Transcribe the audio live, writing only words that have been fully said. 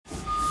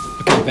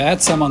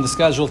Be'etzem on the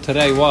schedule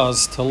today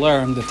was to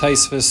learn the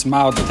Taisvis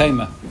Ma'od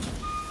Tema.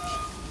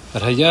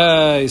 But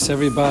hayes,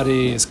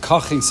 everybody is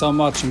koching so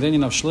much in the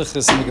Indian of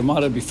Shlichus and the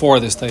Gemara before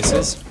this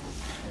Taisis.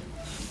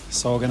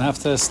 So we're going to have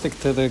to stick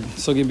to the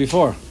Sugi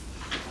before.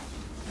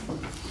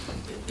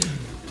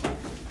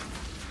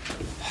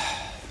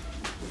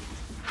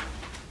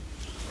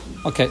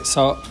 Okay,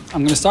 so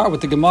I'm going to start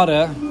with the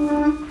Gemara,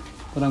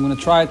 but I'm going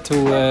to try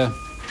to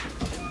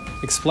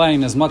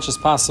explain as much as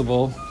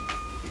possible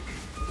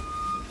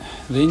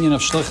the Indian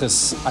of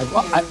Shlichus.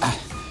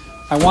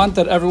 I want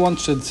that everyone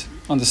should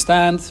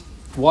understand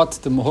what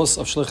the Mahus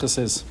of Shlichus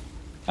is.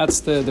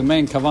 That's the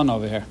main kavanah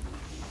over here.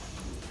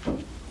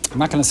 I'm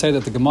not going to say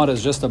that the Gemara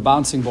is just a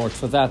bouncing board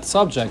for that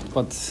subject,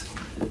 but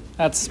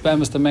that's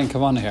the main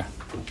kavanah here.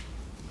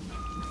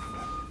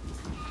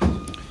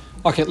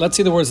 Okay, let's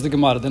see the words of the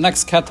Gemara. The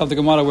next ket of the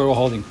Gemara where we're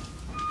holding.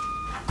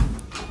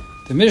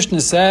 The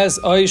Mishnah says,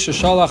 Oy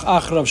sheshalach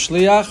achrav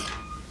shliach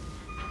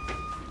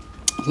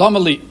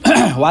Lomali.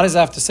 Why does it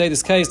have to say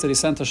this case that he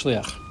sent a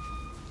shliach?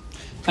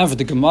 And for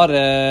the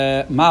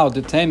Gemara,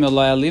 Ma'od Tema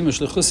lo'alim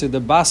shlichusi the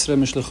basra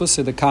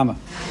mishlichusi the kama.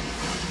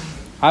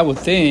 I would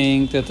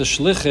think that the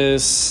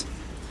shlichus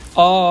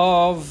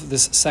of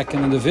this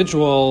second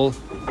individual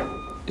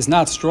is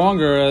not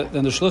stronger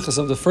than the shlichus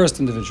of the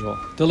first individual.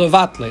 The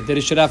levatle, that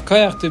he should have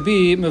koyach to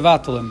be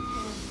mevatelim.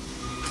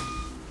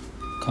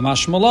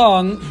 Kamash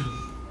malon.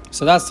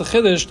 So that's the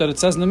chiddush that it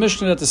says in the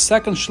Mishnah that the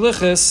second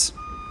shlichus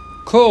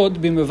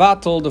could be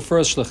mevatel the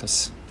first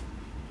shlichus.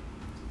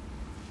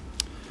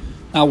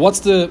 Now,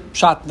 what's the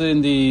pshat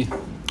in the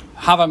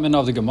havamin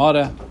of the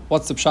Gemara?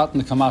 What's the pshat in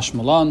the kamash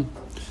malon?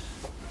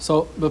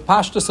 So, the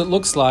pashtus, it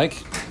looks like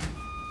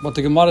what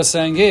the Gemara is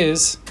saying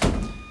is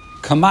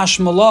kamash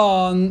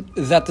malon,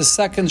 that the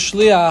second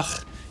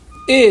shliach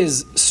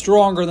is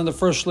stronger than the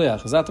first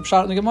shliach. Is that the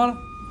pshat in the Gemara?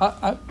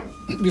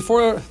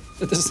 Before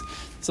this,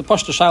 it's a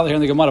pashtus shaila here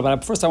in the Gemara,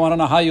 but first I want to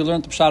know how you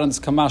learned the pshat in this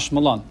kamash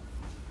malon.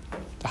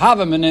 The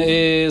havamin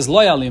is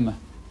loyalima.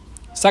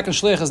 Second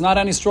shliach is not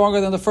any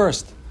stronger than the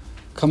first.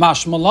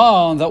 Kamash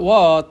malon, that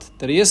what?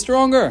 That he is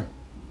stronger.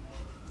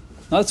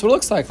 Now that's what it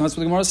looks like. That's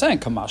what the Gemara is saying.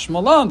 Kamash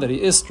malon, that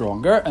he is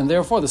stronger, and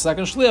therefore the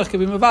second shliach can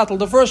be mevatel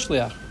the first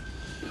shliach.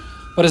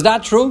 But is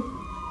that true?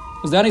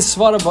 Is there any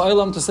svara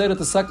ba'olam to say that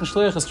the second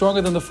shliach is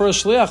stronger than the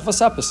first shliach?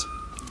 Vasapis.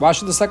 Why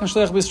should the second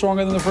shliach be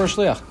stronger than the first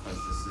shliach? Because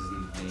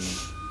this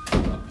isn't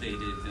an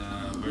updated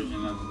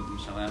version of the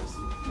Mishalach's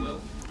will.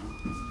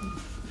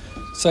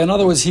 So in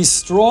other words, he's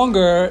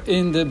stronger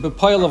in the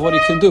bepoil of what he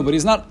can do, but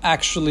he's not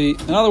actually.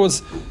 In other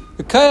words,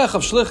 the kayach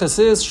of shlichus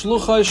is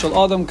shluchai shel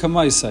adam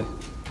kamaisei.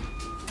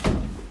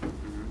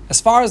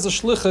 As far as the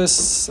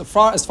shlichus,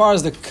 as far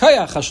as the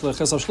kayach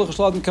hashlichus of shluchai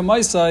shel adam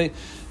kamaisei,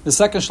 the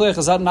second shliach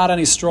is not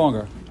any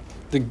stronger.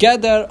 The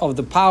geder of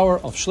the power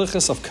of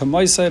shlichus of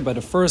kamaisei by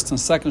the first and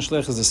second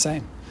shliach is the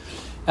same.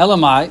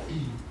 Elamai,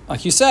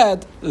 like you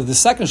said, the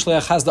second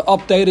shliach has the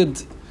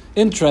updated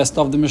interest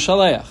of the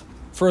mishaleach.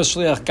 First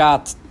shliach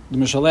got the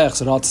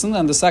Mishalech's Ratzin,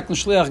 and the second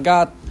Shliach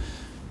got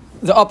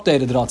the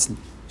updated Ratzin.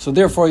 So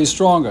therefore he's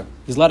stronger.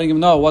 He's letting him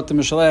know what the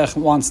Mishalech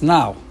wants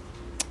now.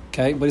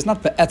 Okay, but he's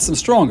not be'etzim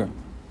stronger.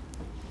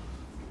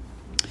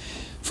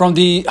 From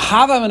the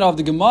Havamin of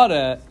the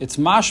Gemara, it's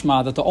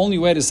mashma that the only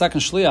way the second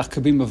Shliach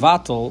could be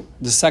mevatel,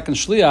 the second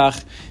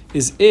Shliach,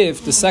 is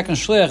if the second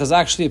Shliach is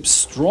actually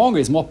stronger,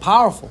 he's more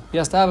powerful. He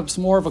has to have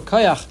more of a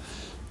kayach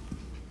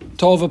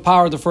to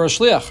overpower the first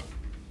Shliach.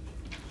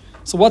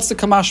 So what's the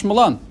Kamash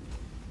Malan?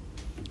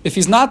 If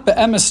he's not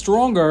be'emes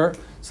stronger,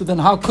 so then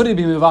how could he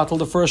be mevatel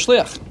the first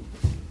shliach?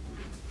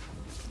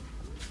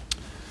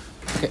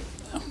 Okay,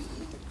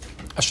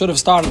 I should have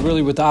started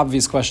really with the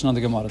obvious question on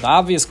the Gemara. The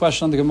obvious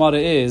question on the Gemara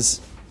is,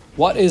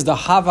 what is the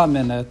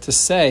havamina to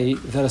say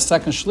that a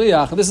second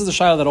shliach? This is the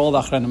shayla that all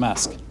the achrenim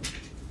ask.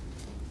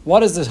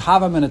 What is the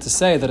havamina to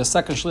say that a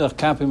second shliach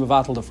can't be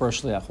mevatel the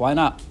first shliach? Why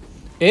not?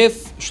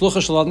 If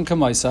shluchah shel adam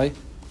kamaisei,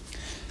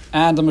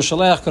 and the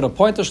Mishalech could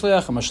appoint a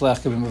Shliach, a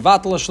Mishalech could be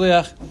Mevatel a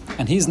Shliach,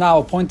 and he's now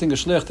appointing a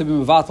Shliach to be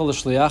Mevatel a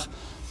Shliach.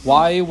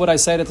 Why would I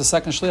say that the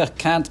second Shliach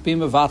can't be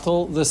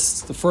Mevatel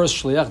the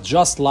first Shliach,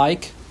 just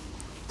like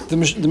the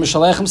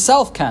Mishalech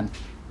himself can?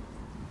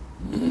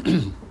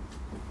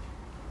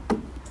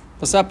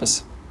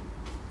 Pasepis.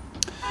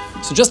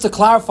 So just to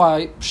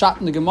clarify, Pshat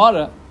in the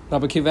Gemara,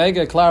 Rabbi Akiva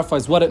Eiger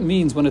clarifies what it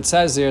means when it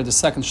says here, the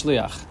second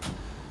Shliach.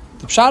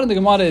 The Pshat in the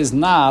Gemara is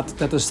not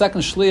that the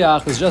second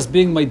Shliach is just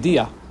being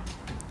Maidia.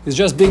 It's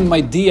just being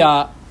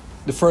Maidia,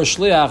 the first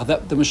shliach,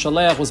 that the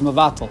Mishalech was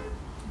mevatel.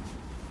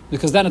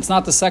 Because then it's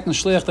not the second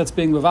shliach that's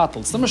being mevatel.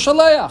 It's the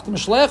Mishalech. The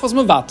Mishalech was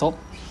mevatel.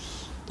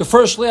 The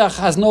first shliach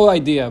has no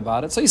idea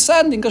about it. So he's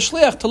sending a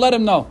shliach to let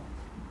him know.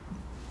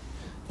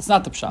 That's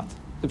not the pshat.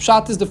 The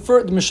pshat is the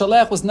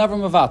Mishalech was never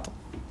mevatel.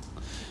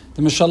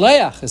 The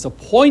Mishalech is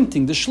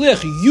appointing the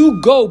shliach, you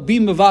go be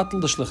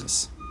mevatel the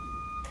shlichus.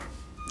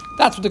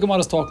 That's what the Gemara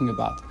is talking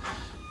about.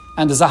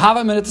 And there's a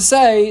havamina to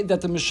say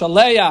that the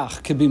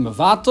Mishaleach can be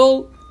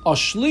mevatel or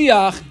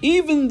shliach,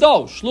 even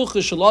though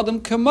shluchah shel adam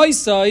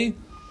kamaisai,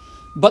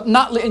 but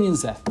not le'inyan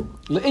zeh.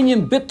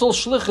 Le'inyan bittul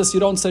shlichus,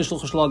 you don't say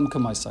shluchah shel adam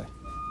kamaisai.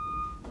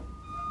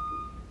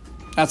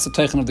 That's the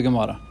teichen of the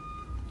Gemara.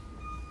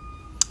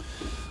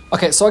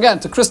 Okay, so again,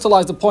 to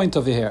crystallize the point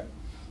over here,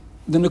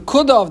 the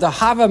nekuda of the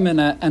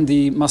Havamina and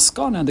the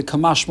Maskana and the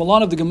Kamash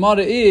Malan of the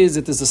Gemara is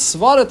it is a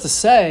svara to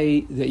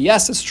say that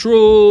yes, it's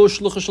true,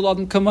 Shlucha Shel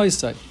Adam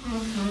Kamaisai.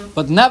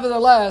 But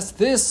nevertheless,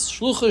 this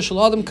Shlucha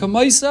Shel Adam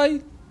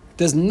Kamaisai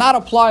does not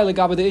apply like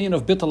the union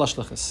of Bittul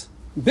HaShluchas.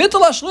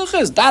 Bittul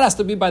HaShluchas, that has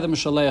to be by the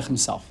Mishaleach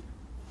himself.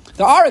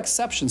 There are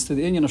exceptions to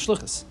the union of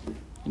Shluchas.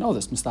 You know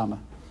this, Mustama.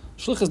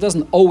 Shluchas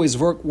doesn't always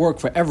work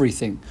for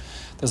everything.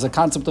 There's a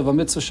concept of a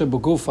mitzvah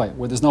shebegufay,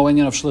 where there's no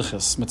union of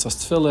shlichus. Mitzvah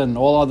tefillin,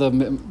 all other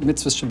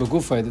mitzvahs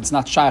shebegufay, it's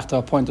not shaykh to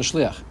appoint a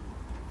shliach.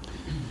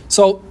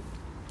 So,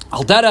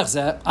 al derech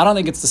zeh, I don't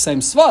think it's the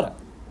same svara.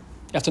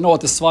 You have to know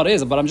what the svara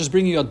is, but I'm just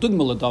bringing you a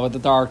dugmal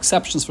that there are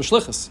exceptions for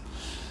shlichus.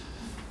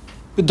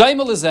 The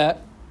daimel is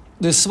that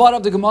the svara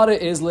of the Gemara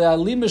is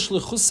le'ali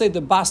mishlichusei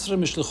de basra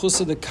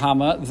mishlichusei de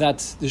kama, that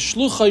the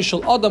shluchai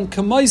shel adam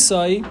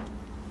kamaisai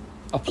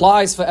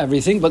applies for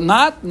everything, but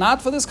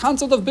not for this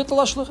concept of bittul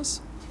hashlichus.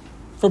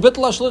 For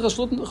bittul hashlichus,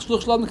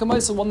 shluch shel adam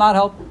kamaisai will not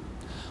help.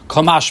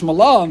 Kamash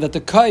malan, that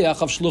the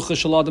kayach of shluch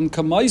shel adam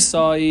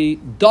kamaisai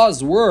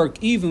does work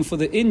even for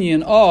the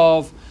inyan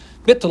of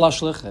bittul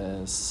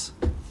hashlichus.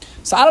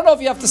 So I don't know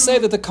if you have to say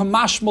that the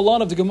kamash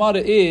malan of the Gemara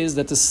is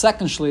that the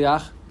second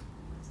shliach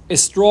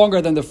is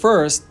stronger than the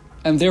first,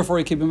 and therefore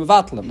you keep him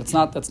mevatlim. That's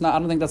not. I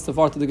don't think that's the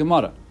part of the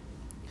Gemara.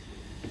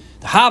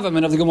 The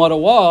havamin of the Gemara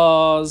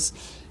was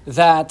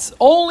that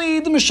only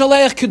the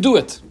Mishaleach could do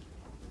it.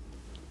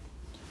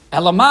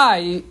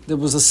 Elamai, there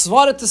was a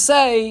svara to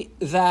say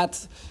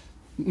that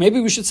maybe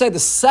we should say the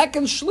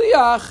second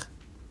shliach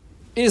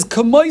is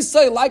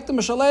kamoisei like the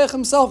Mishaleach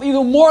himself,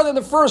 even more than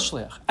the first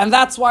shliach, and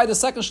that's why the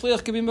second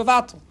shliach can be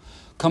mevatel.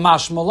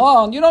 Kamash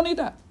malan, you don't need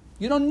that.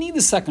 You don't need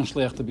the second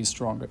shliach to be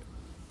stronger.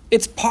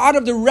 It's part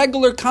of the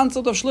regular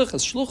concept of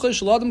shlichus. Shlucha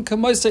shel adam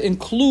kamaisei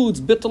includes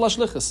bittul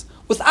hashlichus.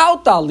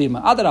 Without the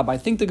alima, adarab, I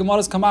think the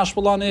Gemara's kamash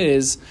malan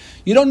is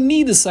you don't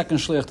need the second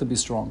shliach to be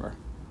stronger.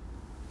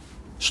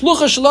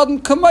 Shlucha shel adam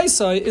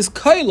kamaisei is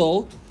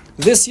kailol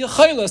this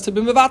yecheles to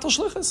be mevatel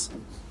shlichus.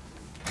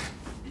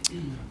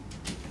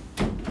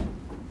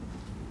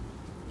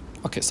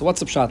 Okay, so what's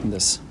the pshat in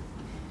this?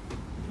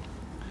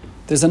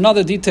 There's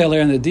another detail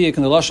here in the diak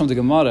in the lashon of the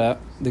Gemara.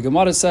 The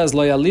Gemara says,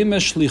 "Lo yalime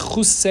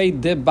shlichusei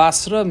de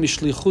basra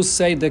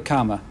mishlichusei de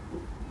kama."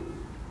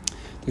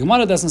 The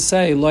Gemara doesn't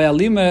say "Lo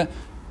yalime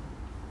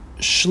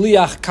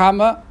shliach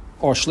kama"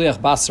 or shliach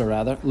basra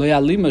rather. "Lo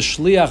yalime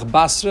shliach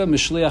basra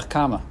mishliach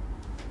kama."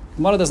 The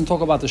Gemara doesn't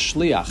talk about the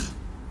shliach.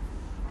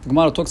 The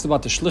Gemara talks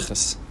about the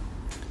shlichus.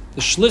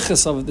 The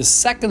shlichus of the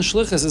second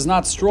shlichus is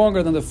not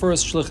stronger than the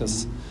first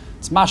shlichus.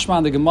 It's mashma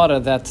in the Gemara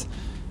that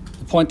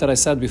the point that I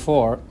said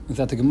before,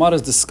 that the Gemara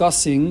is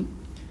discussing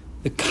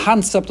the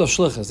concept of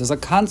shlichus. There's a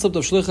concept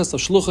of shlichus, of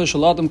shlucha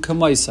shel adam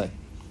kamaisei.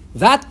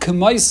 That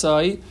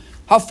kamaisei,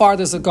 how far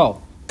does it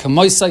go?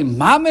 Kamaisei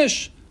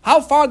mamish? How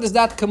far does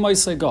that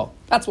kamaisei go?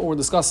 That's what we're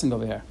discussing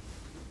over here.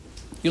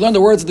 You learn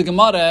the words of the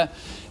Gemara,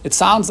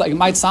 it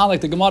might sound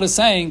like the Gemara is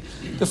saying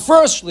the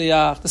first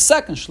shliach, the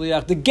second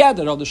shliach, the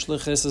gather of the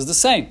shlichus is the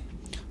same.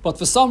 But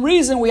for some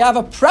reason we have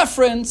a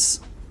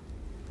preference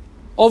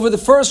over the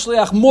first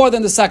shliach more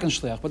than the second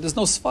shliach, but there's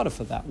no svara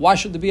for that. Why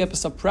should there be a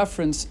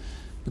preference?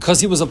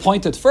 Because he was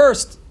appointed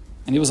first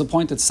and he was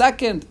appointed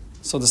second,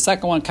 so the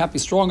second one can't be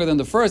stronger than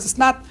the first. It's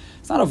not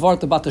a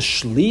vart about the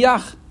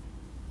shliach.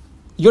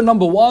 You're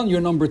number one, you're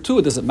number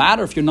two. Does it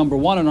matter if you're number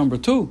one or number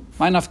two?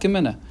 Ma'inaf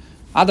kimina.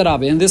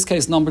 Adarabi. In this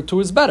case, number two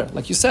is better,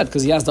 like you said,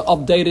 because he has the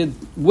updated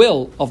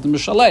will of the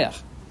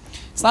Mishaleach.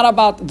 It's not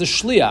about the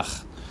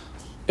shliach.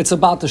 It's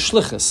about the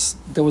shlichus.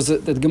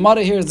 The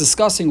Gemara here is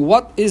discussing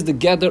what is the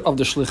gather of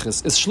the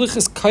shlichus. Is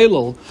shlichus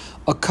kailol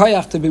a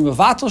kayach to be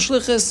mevatel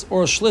shlichus,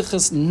 or a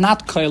shlichus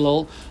not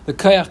kailol the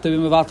kayach to be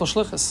mevatel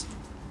shlichus?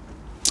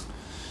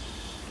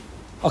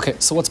 Okay,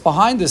 so what's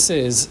behind this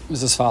is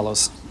as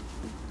follows.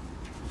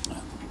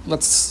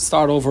 Let's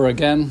start over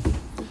again.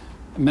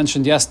 I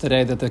mentioned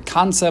yesterday that the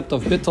concept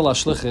of bittul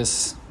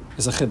hashlichus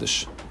is a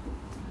chiddush.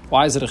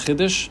 Why is it a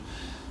chiddush?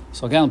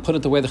 So again, I'll put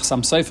it the way the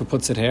Chassam Sofer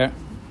puts it here,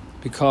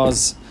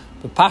 because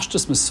the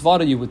pashtus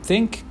misvara, you would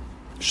think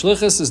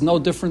shlichus is no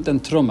different than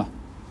truma.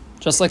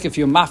 Just like if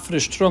you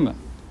mafresh truma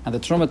and the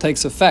truma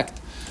takes effect,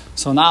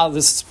 so now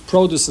this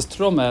produce is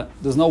truma,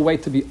 there's no way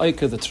to be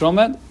oika the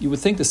truma, you would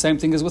think the same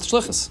thing is with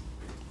shlichus.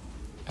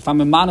 If I'm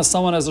a mana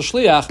someone as a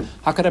shliach,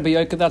 how could I be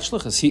oika that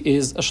shlichus? He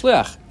is a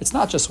shliach. It's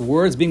not just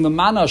words. Being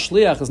mamana a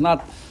shliach is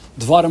not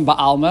dvarim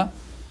ba'alma.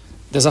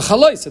 There's a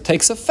chalois, it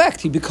takes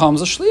effect. He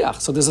becomes a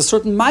shliach. So there's a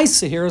certain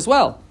maisa here as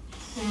well.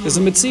 There's a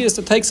mitzias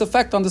that takes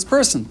effect on this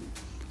person.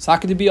 So how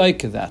could you be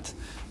oika that?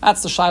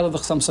 That's the shaila of the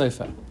Chassam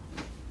Sofer.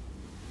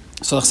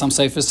 So the Chassam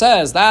Sofer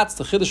says that's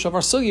the chiddush of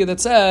our sugya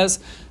that says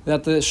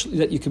that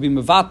that you could be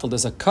mevatel.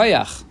 There's a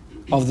koyach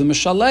of the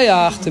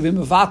mishaleach to be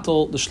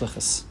mevatel the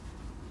shlichus.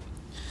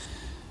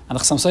 And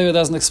the Chassam Sofer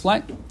doesn't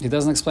explain. He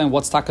doesn't explain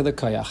what's taka the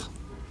koyach.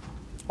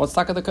 What's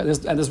taka the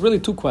koyach? And there's really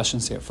two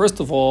questions here. First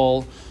of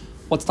all,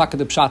 what's taka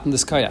the pshat in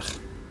this koyach?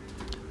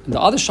 And the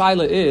other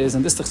shaila is,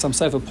 and this the Chassam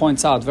Sofer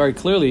points out very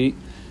clearly,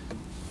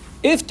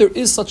 if there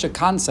is such a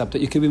concept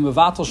that you could be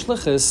mevatel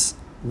shlichus,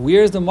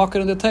 where's the makar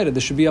in the Torah?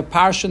 There should be a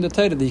parsha in the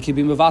Torah that you could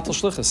be mevatel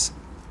shlichus.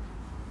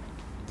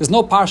 There's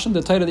no parsha in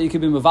the Torah that you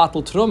could be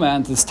mevatel truma,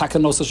 and there's taka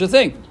no such a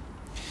thing.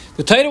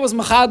 The Torah was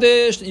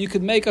machadish that you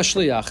could make a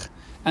shliach,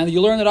 and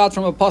you learn it out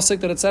from a pasuk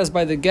that it says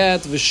by the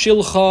get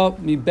v'shilcha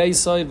mi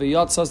beisai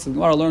v'yatzas. The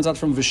Gemara learns out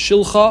from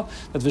v'shilcha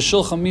that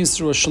v'shilcha means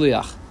through a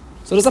shliach.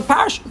 So there's a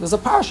parsha. There's a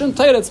parsha in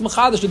Torah that's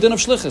machadish the din of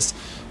shlichus.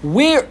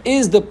 Where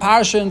is the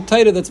parsha in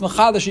Torah that's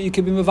machadish that you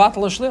can be mevatel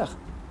a shliach?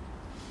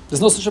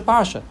 There's no such a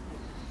parsha.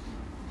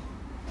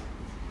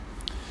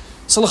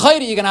 So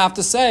l'chayri you're going to have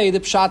to say the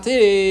pshat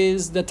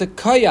is that the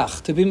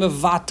koyach to be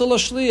mevatel a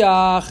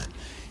shliach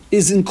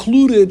is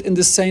included in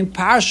the same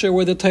parsha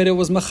where the Torah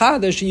was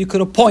machadish. You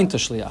could appoint a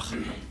shliach.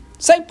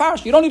 Same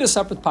parsha. You don't need a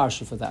separate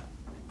parsha for that.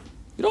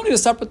 You don't need a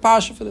separate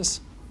parsha for this.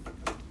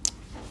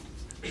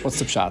 What's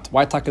the pshat?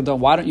 Why takadon?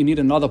 Why don't you need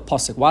another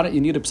pasuk? Why don't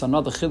you need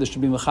another chiddush to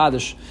be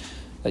mechadish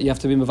that you have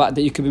to be that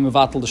you could be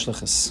mevatel the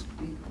shlichus?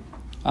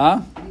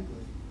 Huh?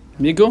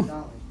 Migu?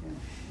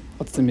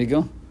 What's the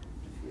migu?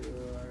 If you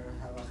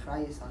have a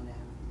chayis on them,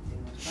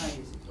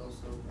 it's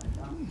also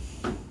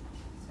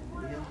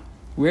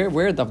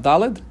Where Dav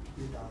Daled?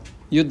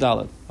 Yud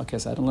Daled. Okay,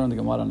 so I didn't learn the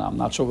Gemara now. I'm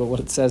not sure what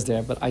it says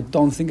there, but I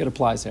don't think it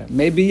applies there.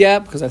 Maybe yeah,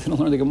 because I didn't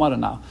learn the Gemara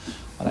now,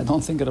 but I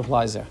don't think it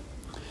applies there.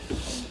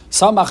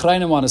 Some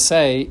achrayim want to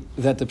say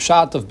that the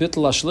pshat of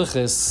bittul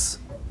hashlichus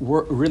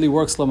really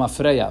works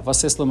lemafreya.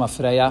 What is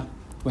lemafreya?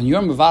 When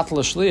you're mevatel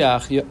a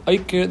shliach, you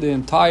oiker the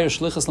entire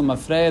shlichus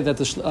lemafreya that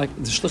the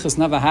shlichus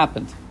never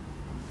happened.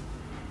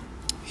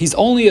 He's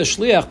only a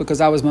shliach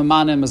because I was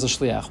memanim as a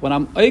shliach. When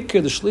I'm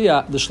oiker the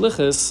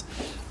shlichus,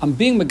 I'm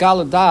being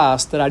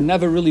megaladas that I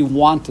never really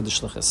wanted the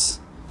shlichus.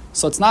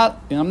 So it's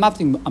not. I'm not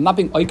being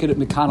oiker at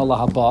mikana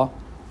lahaba.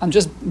 I'm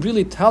just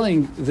really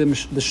telling the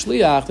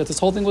shliach that this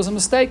whole thing was a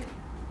mistake.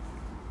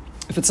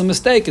 If it's a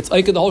mistake, it's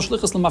oiker the whole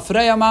shlichus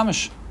lemafreya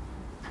mamish.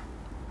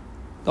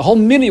 The whole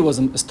mini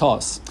is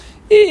toss.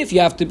 If you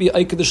have to be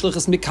oiker the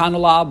shlichus mikana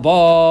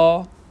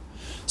lahaba,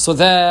 so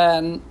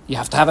then you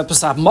have to have a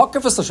pesach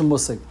mocker for such a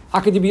musik. How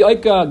could you be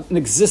oiker an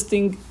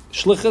existing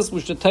shlichus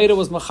which the Torah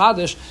was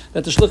machadish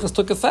that the shlichus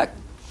took effect?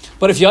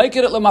 But if you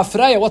oiker it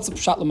lemafreya, what's the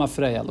pshat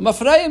lemafreya?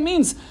 Lemafreya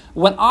means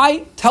when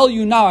I tell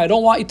you now I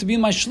don't want you to be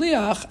my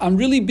shliach, I'm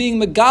really being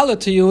megala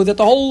to you that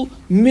the whole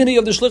mini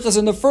of the shlichus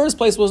in the first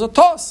place was a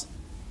toss.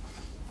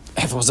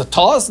 If it was a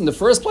toss in the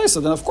first place,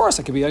 so then of course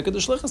I could be oiker the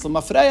shlichus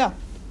lemafreya.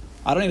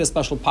 I don't need a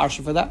special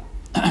parsha for that.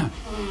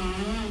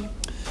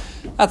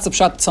 That's the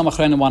pshat some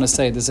achrayim want to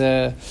say. There's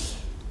a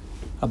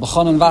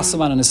B'chonon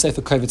Wasserman in the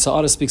Sefer Kovitz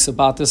Ha'ara speaks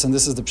about this, and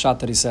this is the pshat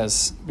that he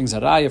says. He brings a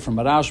raya from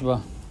a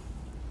Rashba.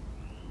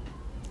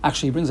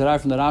 Actually, he brings a raya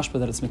from the Rashba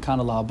that it's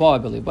Mekana Lahaba, I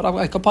believe. But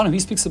upon him, he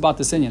speaks about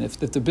this inyan, if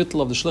the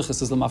bittul of the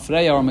shlichus is the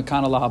mafreya or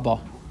Mekana Lahaba.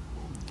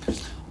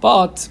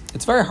 But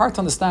it's very hard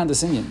to understand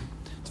this inyan.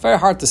 It's very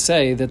hard to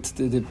say that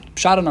the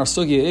pshat in our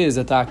sugya is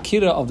that the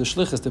akira of the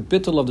shlichus, the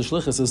bittul of the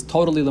shlichus, is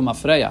totally the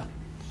mafreya.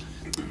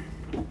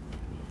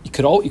 You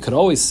could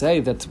always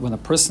say that when a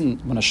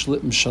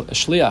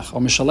shliach,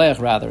 or mishalech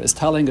rather, is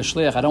telling a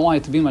shliach, I don't want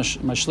you to be my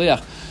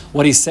shliach,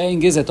 what he's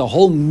saying is that the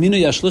whole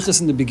minui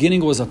shlichus in the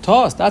beginning was a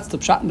toss. That's the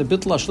pshat in the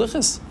bittul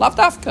shlichus. Lav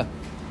dafka.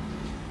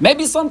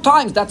 Maybe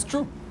sometimes that's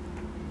true.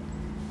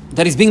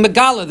 That he's being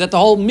megala, that the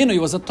whole minui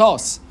was a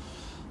toss.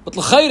 But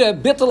l'chayre,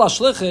 bittul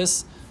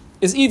shlichus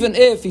is even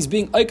if he's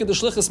being oiked the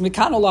shlichus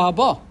mikano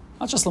lahaba,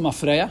 not just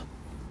lamafreya.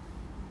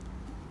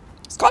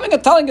 He's coming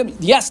and telling him,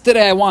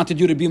 yesterday I wanted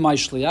you to be my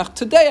shliach.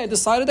 Today I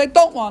decided I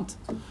don't want.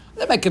 I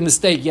didn't make a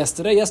mistake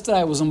yesterday. Yesterday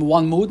I was in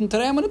one mood and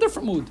today I'm in a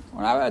different mood.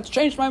 Or I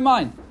changed my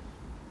mind.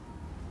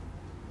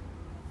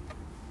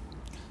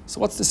 So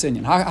what's the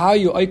inyan? How are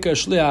you oiker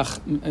shliach,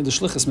 the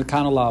shlichus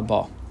mekana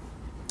la'aba?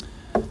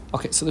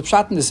 Okay, so the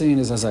pshat in this inyan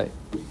is as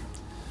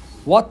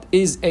what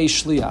is a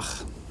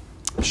shliach?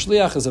 A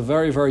shliach is a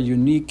very, very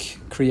unique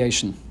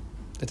creation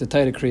that the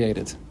Torah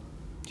created.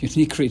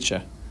 Unique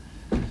creature.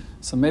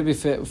 So maybe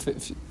if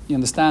you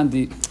understand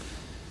the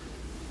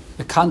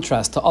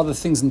contrast to other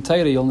things in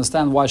Torah, you'll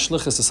understand why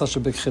shlichus is such a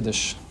big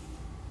chiddush.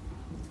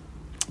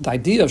 The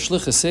idea of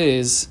shlichus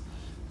is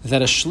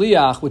that a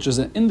shliach, which is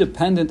an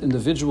independent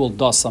individual,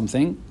 does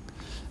something,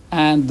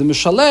 and the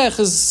mishalech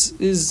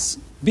is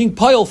being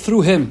piled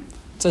through him.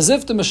 It's as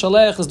if the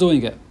mishalech is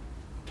doing it.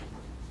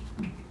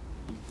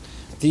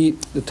 The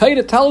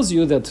Torah tells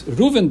you that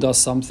Reuven does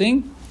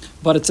something,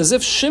 but it's as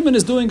if Shimon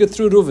is doing it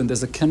through Reuven.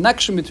 There's a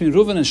connection between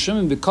Reuven and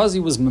Shimon because he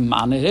was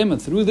memane him,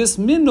 and through this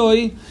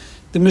minoi,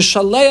 the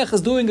Mishalech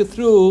is doing it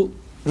through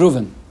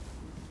Reuven.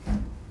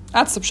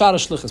 That's the pshat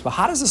of shlichus. But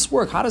how does this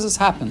work? How does this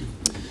happen?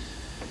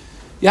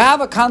 You have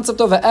a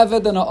concept of an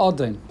eved and an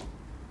odin.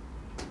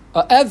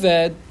 By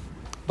an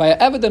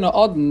eved and an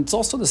odin, it's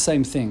also the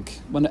same thing.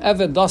 When an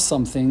eved does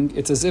something,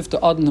 it's as if the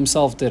odin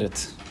himself did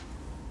it.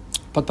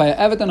 But by an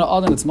eved and an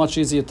odin, it's much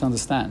easier to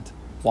understand.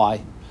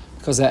 Why?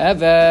 Because the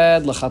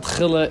eved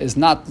lechatchila is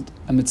not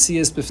a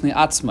metzias b'fnei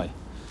atzmai.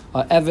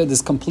 Eved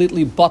is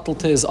completely bottled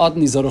to his Adon.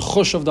 He's a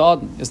rechush of the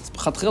Adon. His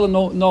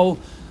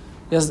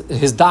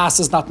das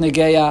is not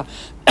negeya.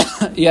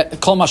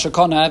 Kol ma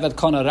shekona Eved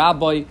kona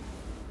rabbi.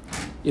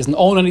 He doesn't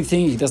own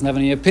anything. He doesn't have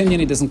any opinion.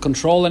 He doesn't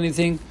control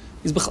anything.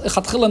 He's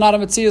chatchila not a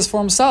metzias for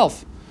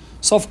himself.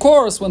 So of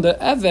course, when the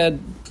Eved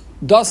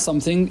does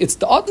something, it's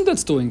the Adon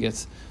that's doing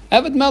it.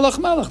 Eved melech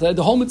melech.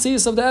 The whole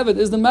metzias of the Eved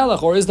is the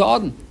melech or is the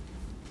Adon.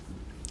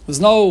 There's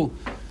no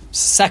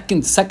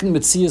second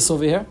metzias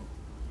over here.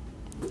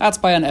 That's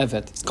by an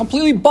Eved. It's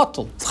completely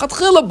bottled. It's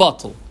chatchila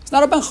bottled. It's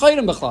not a ben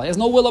chayrim b'chlal. He has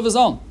no will of his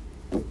own.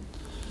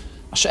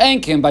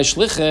 Ashenkim by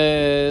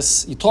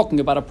shliches, you're talking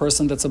about a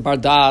person that's a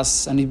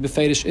bardas, and he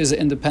befedish is an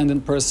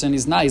independent person.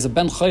 He's not. He's a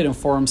ben chayrim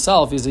for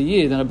himself. He's a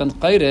yid and a ben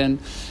chayrim.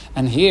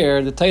 And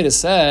here the Torah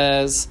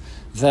says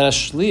that a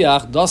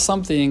shliach does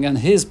something, and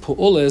his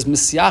pu'ula is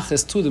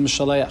misyaches to the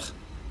mishaleach.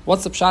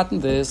 What's the pshat in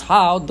this?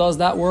 How does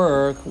that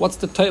work? What's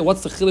the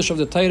chiddush of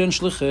the Torah and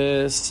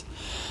shliches?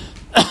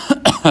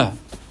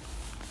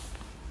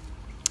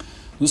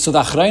 So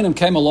the Achreinim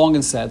came along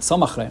and said,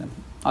 some Achreinim,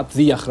 not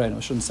the Achreinim, I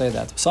shouldn't say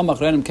that. Some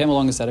Achreinim came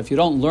along and said, if you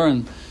don't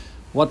learn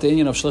what the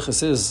inyan of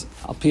shlichus is,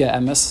 al pia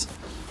emes,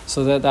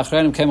 so that the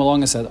Achreinim came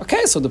along and said,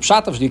 okay, so the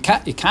pshat of you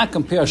can't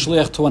compare a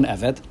shliach to an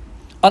eved.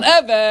 An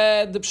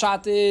eved, the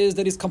pshat is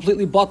that he's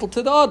completely bottled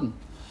to the Adon.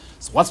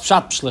 So what's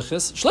pshat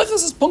shlichus?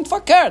 Shlichus is punkt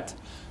verkehrt.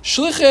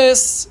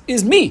 Shlichus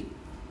is me.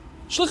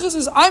 Shlichus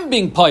is I'm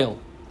being poil.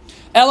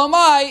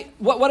 Elamai,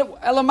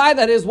 Elamai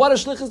that is, what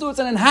does shlichus do? It's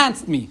an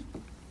enhanced me.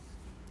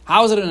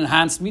 How is it an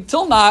enhanced me?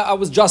 Till now, I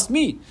was just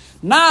me.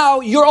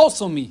 Now, you're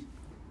also me.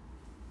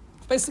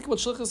 Basically what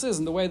shlichus is,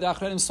 in the way the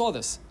Achreinim saw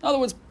this. In other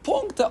words,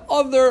 punkt the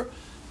other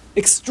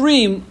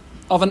extreme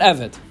of an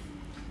eved.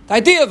 The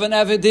idea of an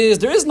eved is,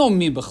 there is no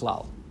me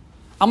b'chlal.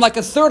 I'm like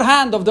a third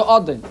hand of the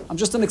Adon. I'm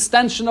just an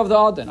extension of the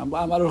Adon. I'm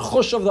a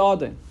rechush of the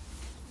Adon.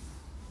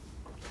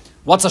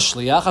 What's a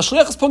shliach? A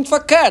shliach is punkt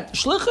verkehrt.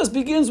 Shlichus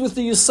begins with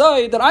the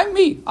yisai that I'm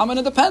me. I'm an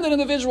independent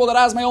individual that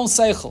has my own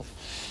seichel.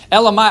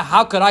 Elamai,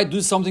 how could I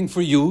do something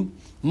for you?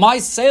 My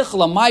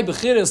seichel and my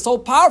bechira is so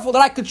powerful that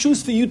I could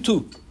choose for you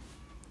too.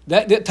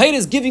 The Torah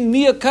is giving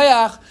me a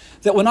kayach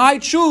that when I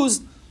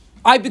choose,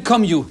 I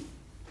become you.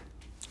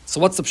 So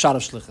what's the pshat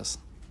of shlichus?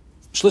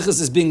 Shlichus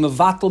is being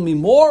mevatel me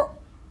more?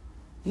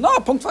 No,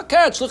 punkt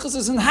verkehrt. Shlichus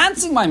is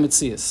enhancing my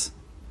metzias.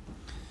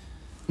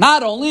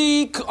 Not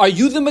only are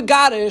you the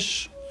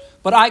megarish,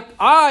 but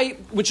I,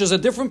 which is a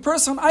different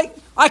person, I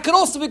could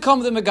also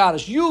become the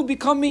megarish. You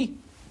become me.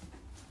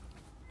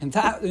 And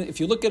that, if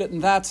you look at it in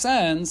that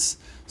sense,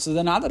 so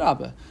then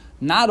adarabah.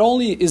 Not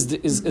only is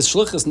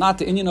shlichus not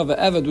the inyan of a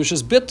eved, which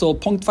is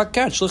bittul, punkt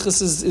verkehrt.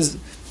 Shlichus is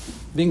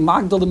being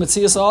magdal the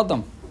metzias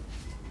adam.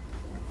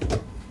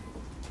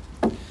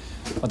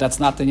 But that's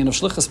not the inyan of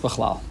shlichus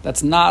b'chlal.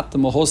 That's not the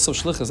mohos of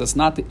shlichus. That's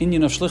not the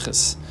inyan of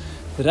shlichus.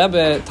 The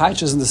Rebbe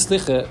teaches in the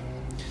slicha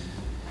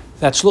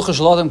that shlichus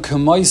shel adam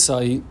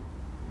k'moisai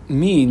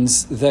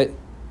means that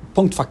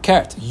punkt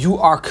verkehrt. You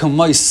are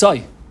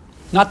k'moisai.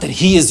 Not that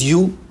he is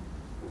you.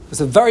 There's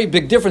a very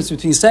big difference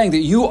between saying that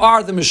you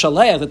are the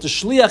Mishaleach, that the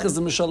Shliach is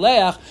the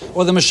Mishaleach,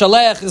 or the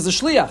Mishaleach is the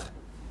Shliach.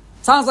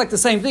 It sounds like the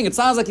same thing. It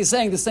sounds like he's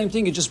saying the same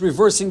thing, you're just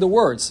reversing the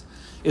words.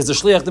 Is the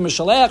Shliach the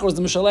Mishaleach, or is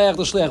the Mishaleach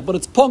the Shliach? But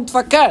it's punkt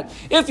verkehrt.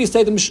 If you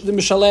say the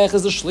Mishaleach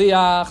is the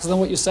Shliach, then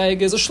what you're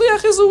saying is the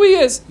Shliach is who he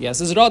is. He has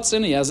his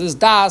Rotzin, he has his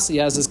Das, he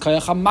has his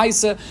Koyach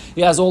HaMaisa,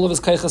 he has all of his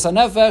Koyachas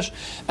HaNefesh.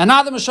 And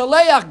now the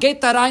Mishaleach get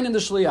that rein in the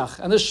Shliach.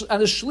 And the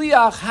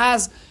Shliach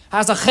has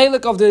a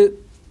chelik of the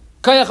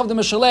Koyach of the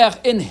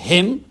Mishaleach in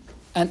him,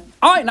 and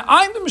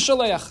I'm the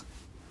Mishaleach.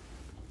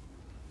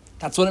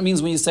 That's what it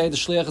means when you say the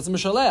Shliach is the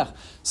Mishaleach.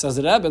 Says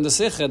the Rebbe in the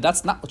Sikha,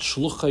 that's not what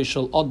Shluchai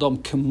Shel Adam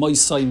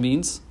K'moisai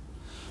means.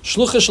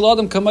 Shluchai Shel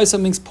Adam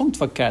K'moisai means punkt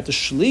verkehrt. The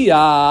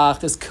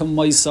Shliach is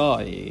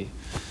K'moisai.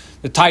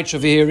 The taich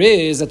over here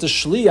is that the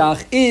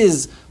Shliach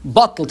is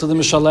bottled to the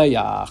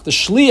Mishaleach. The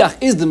Shliach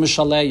is the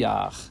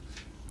Mishaleach.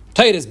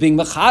 Torah is being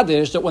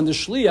mechadish that when the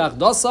Shliach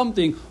does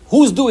something,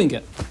 who's doing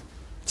it?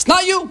 It's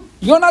not you.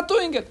 You're not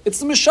doing it. It's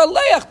the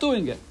Mishaleach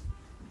doing it.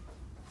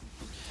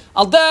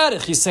 Al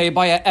derech, you say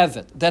by a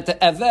eved, that the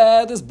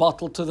eved is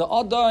bottled to the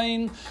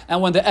Adon,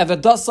 and when the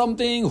eved does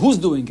something, who's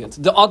doing it?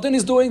 The Adon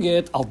is doing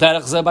it. Al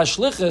derech ze by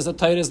shlichus, the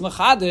Torah is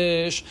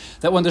mechadish,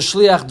 that when the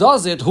shliach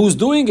does it, who's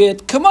doing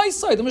it?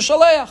 K'maisai, the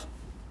Mishaleach.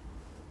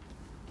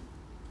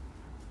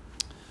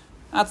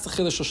 That's the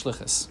chiddush of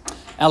shlichus.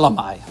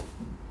 Elamai.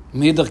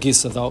 Midach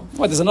Gisa though.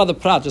 Well, there's another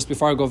prat, just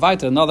before I go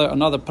weiter,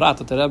 another prat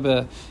that the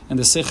Rebbe in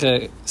the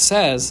Sikha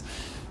says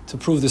to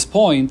prove this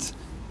point,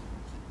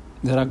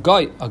 that a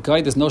guy,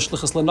 there's no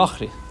shlichus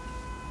lenachri.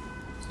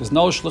 There's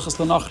no shlichus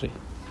lenachri.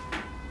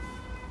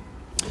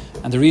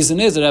 And the reason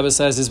is, the Rebbe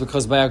says, is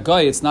because by a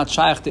guy, it's not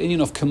shaykh the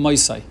inyan of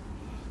k'moisai.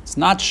 It's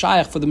not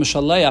shaykh for the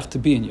Mishaleach to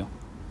be in you.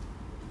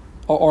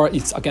 Or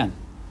it's, again,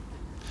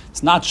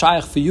 it's not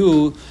shaykh for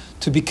you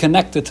to be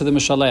connected to the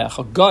Mishaleach.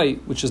 A guy,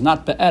 which is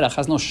not be'erach,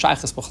 has no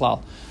shaykhis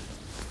b'chlal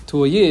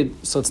to a yid,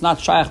 so it's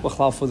not shaykh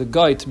b'chlal for the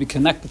guy to be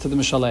connected to the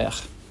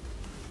Mishaleach.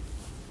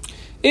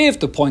 If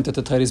the point that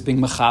the Torah is being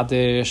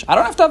mechadish, I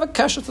don't have to have a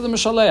kesher to the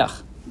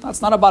Mishaleach.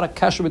 That's not about a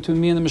kesher between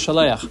me and the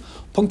Mishaleach.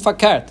 Punkt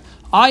fakert.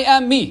 I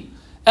am me.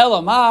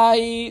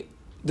 Elamai.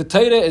 The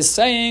Torah is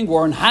saying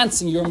we're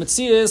enhancing your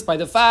Metzias by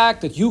the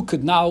fact that you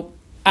could now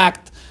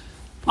act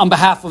on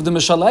behalf of the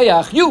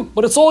Mishaleach. You,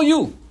 but it's all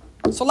you.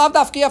 So lav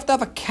dafka, you have to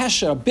have a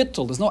kesher, a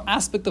bittul. There's no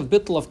aspect of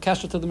bittul of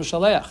kesher to the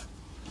Mishaleach.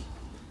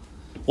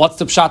 What's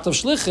the pshat of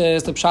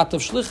shlichus? The pshat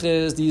of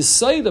shlichus, the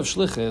yisaid of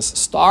shlichus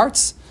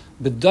starts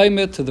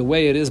b'doimet to the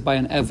way it is by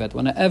an eved.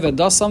 When an eved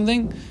does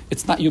something,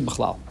 it's not you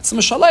b'chlal. It's a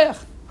Mishaleach.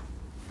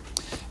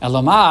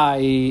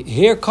 Elamai,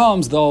 here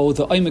comes though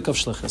the oimik of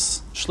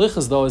shlichus.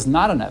 Shlichus though is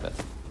not an eved.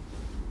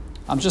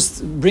 I'm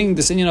just bringing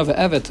this inyan of an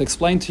eved to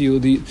explain to you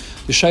the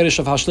shayrish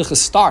of how shlichus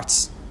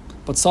starts.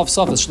 But sof is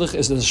the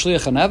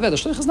shliach an eved? The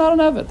shliach is not an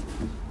eved.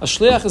 A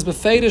shliach is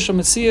befeidish a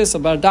metzias a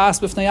bardas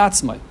b'fnei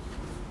atzmai.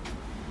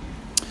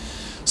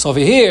 So over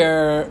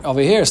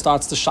here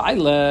starts the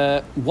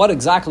shaila. What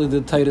exactly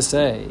did the Torah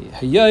say?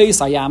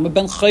 Hayos ayama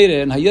ben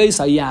chayrin, hayos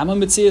ayama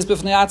metzias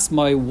b'fnei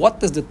atzmai. What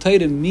does the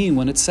Torah mean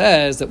when it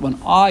says that when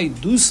I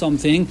do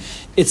something,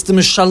 it's the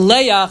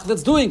mishaleach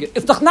that's doing it?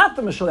 It's not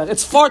the mishaleach.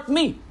 It's fart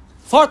me.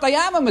 Fart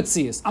ayama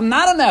metzias. I'm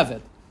not an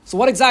eved. So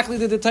what exactly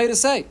did the Torah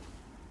say?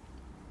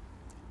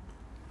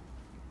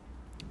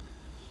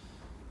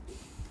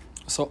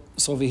 So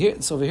over here,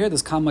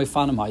 there's kamay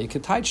fanim how you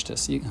could teach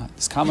this. There's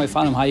kamay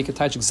fanim how you could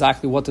teach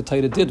exactly what the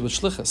Torah did with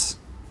shlichus.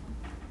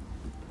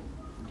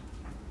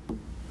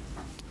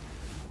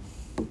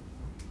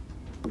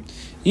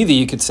 Either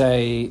you could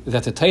say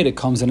that the Torah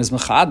comes in as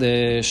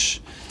mechadish,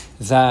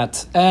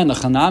 that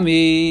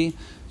nechanami,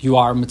 you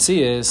are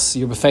metzias,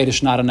 you're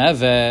befeidish, not an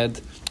eved,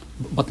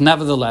 but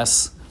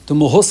nevertheless, the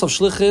mohus of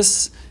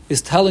shlichus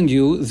is telling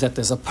you that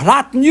there's a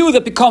prat new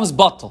that becomes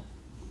bottle.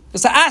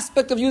 There's an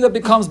aspect of you that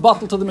becomes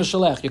bottle to the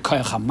Mishalech. Your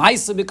Koyach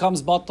HaMaisa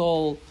becomes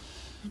bottle.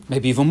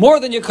 Maybe even more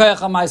than your Koyach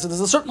HaMaisa. There's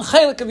a certain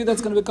chelik of you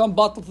that's going to become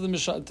bottle to the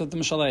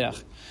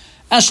Mishalech.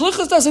 And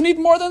Shlichus doesn't need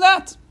more than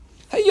that.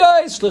 Hey,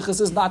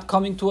 Shlichus is not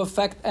coming to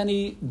affect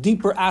any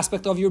deeper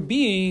aspect of your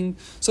being.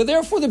 So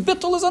therefore the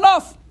bittul is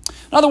enough.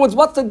 In other words,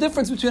 what's the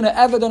difference between an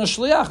Eved and a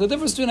Shliach? The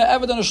difference between an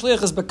Eved and a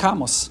Shliach is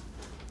bekamos.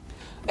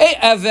 A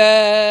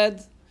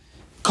Eved,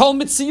 kol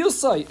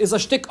mitziyusai, is a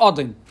shtik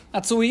odin.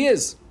 That's who he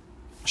is.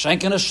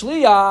 Shenken a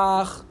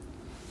shliach,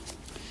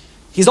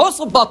 he's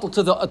also bottled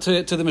to the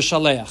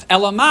mishaleach.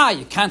 Elamai,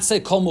 you can't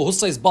say kol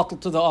muhusa is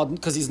bottled to the adon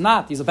because he's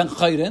not. He's a ben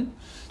chayrin.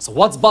 So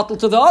what's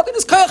bottled to the adon?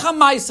 His koyach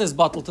hamaisa is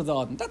bottled to the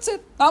adon. That's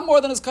it. Not more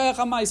than his koyach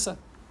hamaisa.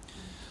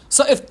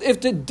 So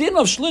if the din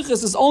of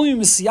shlichus is only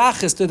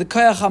misyachis to the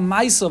koyach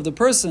hamaisa of the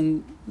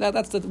person,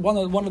 that's one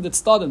of the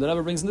tzadim that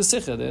ever brings in the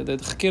sikha, the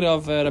chakira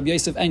of Rabbi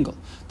Yosef Engel,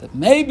 that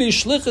maybe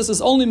shlichus is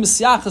only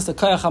misyachis to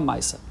koyach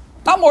hamaisa.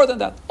 Not more than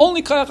that.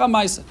 Only koyach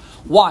hamaisa.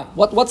 Why?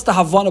 What's the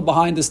havana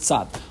behind this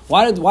tzad?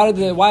 Why is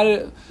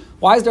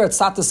there a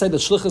tzad to say that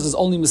shlichus is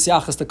only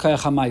misyachas to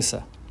koyach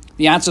hamaisa?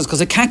 The answer is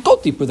because it can't go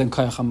deeper than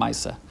koyach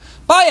hamaisa.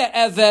 By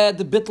a eved,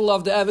 the bittul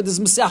of the eved is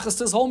misyachas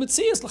to his whole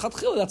mitzias.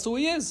 L'chatchila, that's who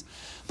he is.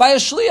 By a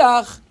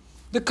shliach,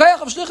 the koyach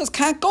of shlichus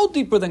can't go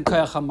deeper than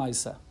koyach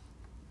hamaisa.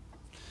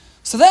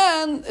 So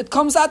then it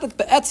comes out that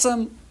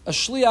be'etzem a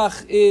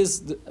shliach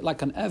is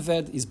like an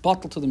eved. He's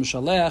bottled to the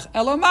mishaleach.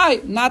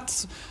 Elamai,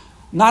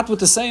 not with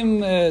the same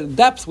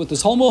depth with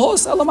this whole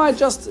muhus, elamai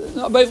just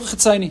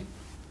chitzani.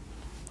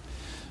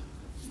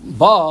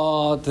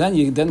 But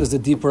then there's the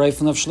deeper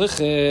eifon of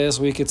shlichus,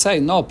 where you could say,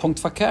 no,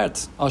 punkt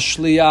fakert. A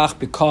shliach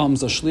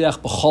becomes a shliach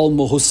b'chol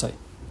muhusay.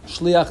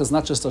 Shliach is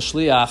not just a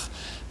shliach,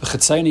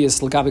 b'chitzani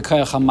is l'gabi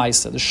koyach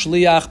hamaisa. The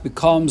shliach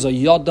becomes a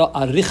yoda,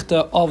 a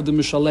richter of the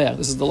mishaleach.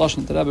 This is the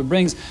lashon that the Rebbe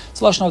brings. It's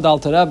the lashon of the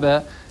Alter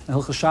Rebbe in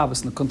Hilchos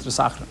Shabbos in the Kuntras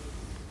Achron.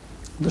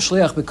 The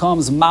shliach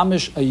becomes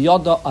mamish a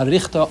yoda, a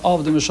richter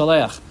of the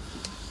mishaleach.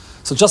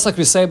 So just like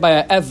we say by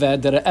an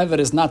eved, that an eved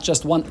is not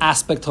just one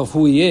aspect of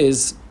who he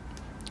is,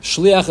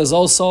 shliach is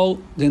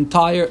also the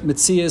entire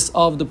mitzias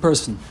of the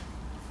person.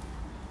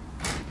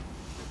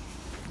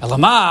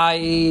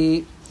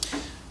 Elamai,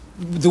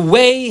 the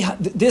way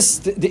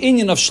the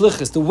inyan of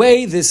shlichus, the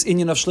way this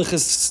inyan of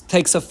shlichus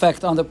takes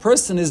effect on the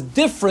person is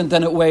different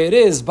than the way it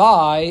is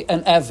by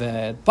an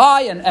eved.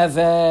 By an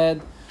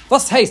eved.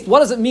 What's haste? What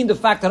does it mean, the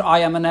fact that I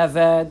am an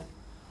eved?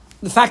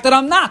 The fact that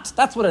I'm not.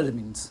 That's what it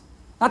means.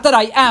 Not that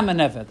I am an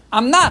eved.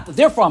 I'm not.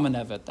 Therefore, I'm an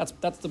eved.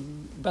 That's the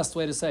best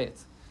way to say it.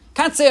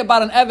 Can't say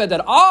about an eved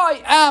that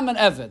I am an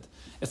eved.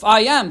 If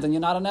I am, then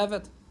you're not an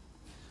eved.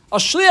 A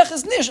shliach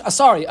is nish.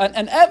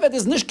 An eved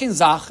is nishkin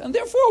zach, and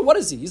therefore, what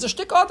is he? He's a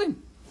shtik adim.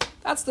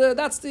 That's the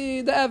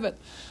eved.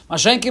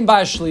 Mashenkin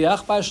by a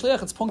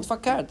shliach, it's punkt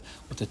fakert.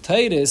 What the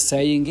Torah is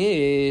saying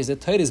is, the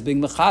Torah is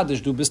being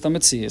mechadish, du bist a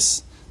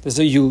metzias. There's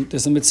a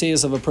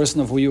metzias of a person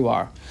of who you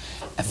are.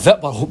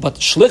 But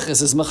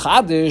shlichus is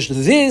mechadish,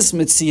 this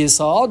metzias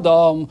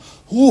adam,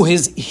 who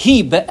is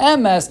he,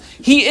 be'emes,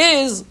 he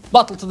is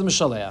batal to the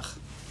mishaleach.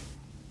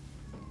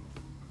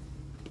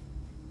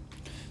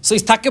 So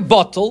he's take a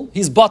bottle.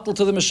 He's bottle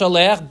to the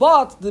Mishaleach,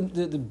 but the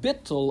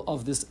bittul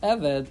of this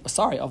Eved,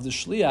 of the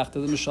Shliach to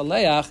the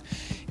Mishaleach,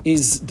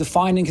 is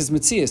defining his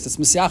Metzias. It's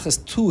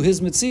Mesiachas to his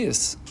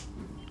Metzias.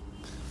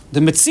 The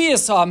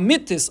Metzias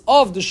HaMitis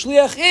of the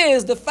Shliach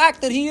is the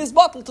fact that he is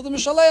bottle to the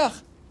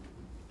Mishaleach.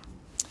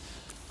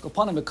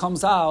 Upon him, it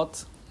comes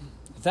out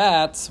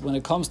that when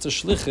it comes to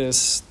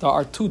Shlichus, there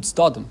are two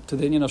tzdadim to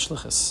the Inyan of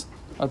Shlichus.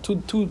 There are two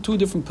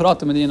different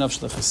pratim in the Inyan of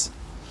Shlichus.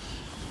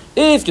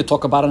 If you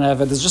talk about an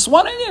Eved, there's just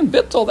one Inyan,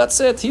 bittul, that's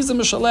it. He's the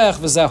Mishalech,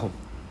 v'zehu.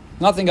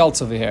 Nothing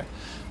else over here.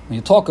 When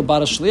you talk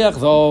about a Shliach,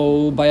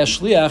 though, by a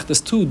Shliach,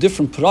 there's two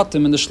different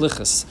pratim in the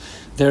Shlichus.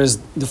 There's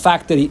the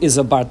fact that he is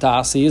a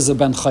Bartas, he is a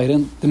Ben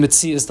Chayrin, the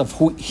Metzias of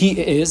who he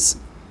is.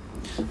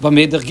 But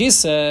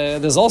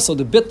there's also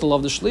the bittul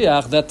of the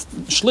Shliach, that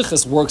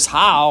Shlichus works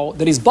how?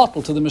 That he's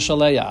bottled to the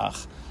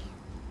Mishaleach.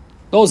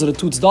 Those are the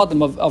two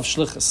tzdadim of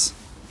Shlichus.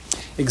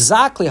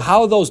 Exactly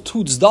how those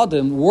two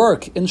tzdadim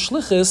work in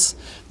Shlichus,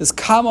 there's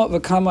kama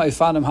v'kama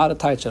ifanim how to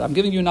teach it. I'm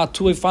giving you not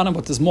two ifanim,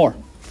 but there's more.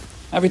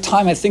 Every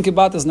time I think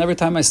about this and every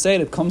time I say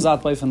it, it comes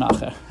out by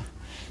ifanacher.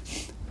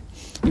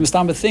 You must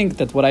think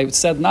that what I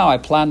said now, I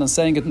planned on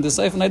saying it in this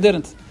seif and I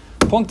didn't.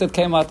 Punkt that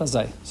came out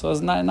azay. So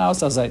now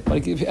it's azay.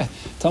 But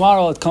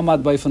tomorrow it'll come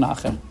out by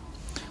ifanacher.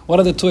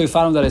 What are the two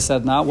ifanim that I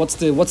said now? What's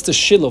the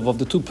shilov of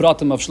the two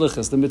pratim of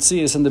Shlichus, the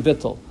Metzias and the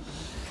bittul?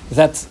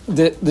 That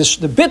the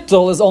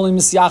bittul is only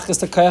misyachis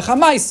to kayach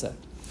ha'maisa.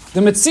 The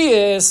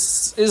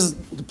Metzias is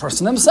the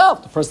person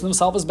himself. The person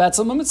himself is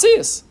betzim a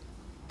Metzias.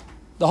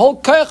 The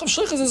whole kayach of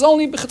Shlichus is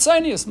only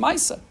b'chitzonius,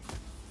 maisa.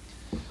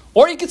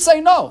 Or you could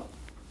say no.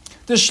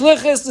 The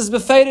Shlichus is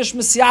beferish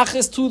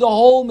misyachis to the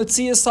whole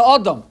Metzias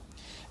ha'adam.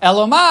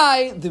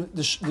 Elomai,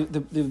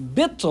 the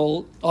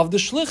bittul of the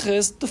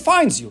Shlichus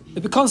defines you.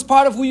 It becomes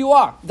part of who you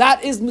are.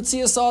 That is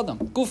Metzias ha'adam,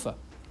 gufa.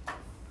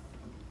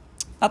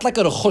 Not like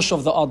a rechush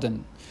of the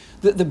adin.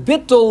 The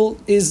bittul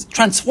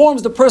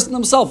transforms the person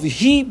himself.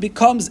 He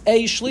becomes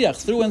a shliach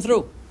through and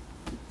through.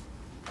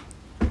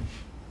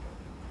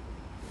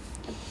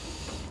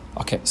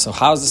 Okay, so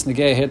how is this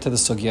negay here to the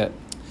sugya?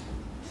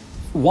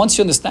 Once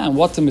you understand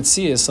what the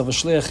mitzias of a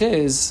shliach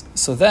is,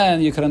 so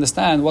then you can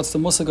understand what's the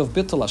musag of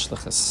bittul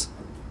ashlichus.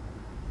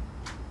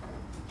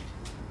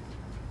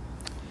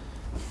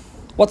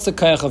 What's the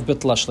koyach of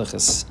bittul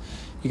ashlichus?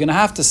 You're going to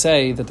have to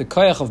say that the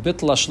koyach of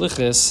bittul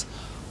ashlichus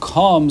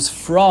comes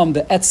from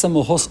the etzem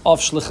uhus of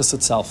shlichus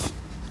itself.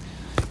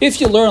 If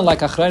you learn, like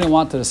Achrayim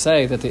wanted to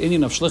say, that the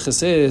Inyan of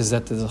shlichus is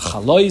that there's a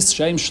chalois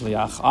shem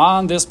shliach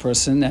on this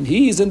person and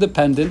he is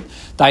independent,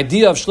 the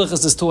idea of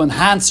shlichus is to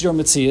enhance your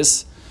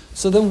metzias,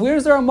 so then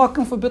where's there a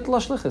makom for bittul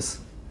shlichus?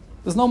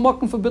 There's no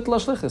makom for bittul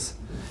shlichus.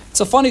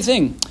 It's a funny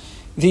thing.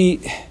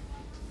 It's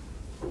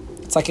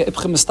like a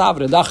ipchim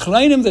estavre. The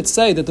Achrayim that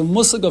say that the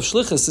musag of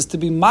shlichus is to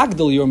be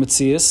magdal your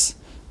metzias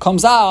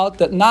comes out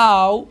that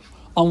now,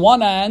 on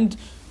one hand,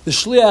 the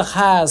shliach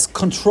has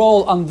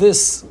control on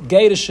this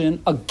geirushin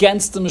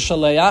against the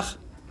mishaleach,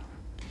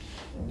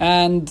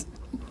 and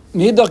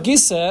midach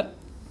gisa,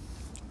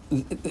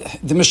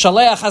 the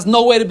mishaleach has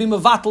no way to be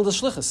mevatel the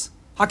shlichus.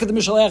 How could the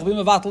mishaleach be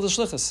mevatel the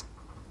shlichus?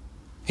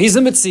 He's a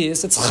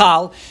mitzias. It's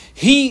chal.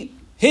 He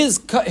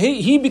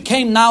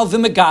became now the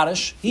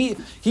megarish.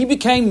 He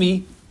became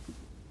me.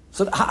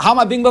 So how am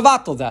I being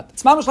mevatel that?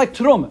 It's mamish like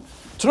terumah.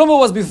 Terumah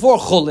was before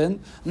chulin.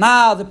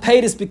 Now the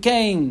peiris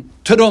became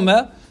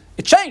terumah.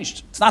 It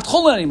changed. It's not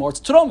chulin anymore. It's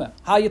terumah.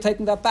 How are you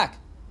taking that back?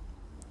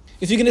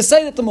 If you're going to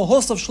say that the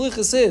mahus of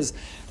shlichus is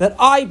that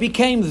I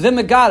became the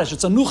megarish,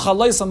 it's a new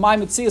chalais on my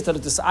mitzias that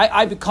it is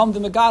I become the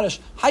megarish.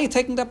 How are you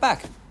taking that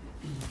back?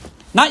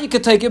 Not you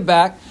could take it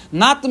back.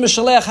 Not the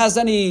mishalech has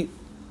any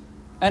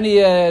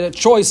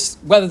choice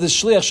whether the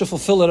shliach should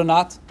fulfill it or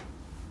not.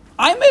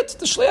 I admit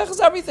the shliach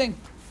is everything.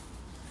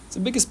 It's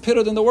the biggest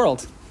pirud in the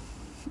world.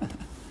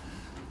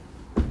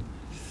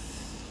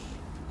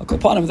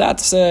 Upon him,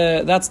 that's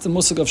the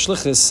musig of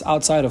shlichus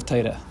outside of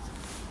Torah,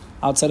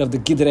 outside of the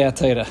gidrei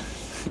Torah.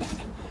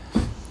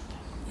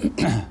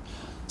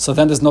 So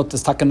then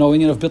there's taka no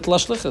union of bittul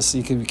shlichus.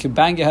 You can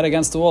bang your head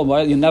against the wall.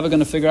 Well, you're never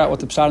going to figure out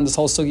what the pshat in this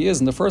whole sugi is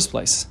in the first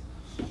place.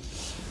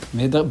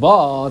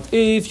 But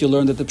if you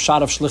learn that the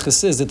pshat of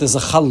shlichus is that there's a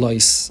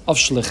chalois of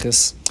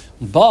shlichus,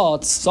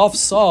 but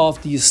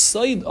sof the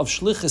side of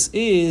shlichus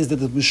is that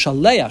the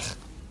mishaleach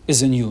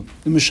is in you.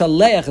 The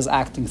mishaleach is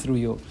acting through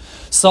you.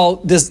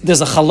 So there's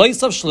a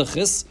chalois of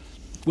shlichus,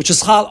 which is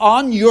chal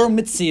on your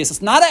mitzias.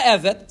 It's not an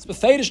evet. It's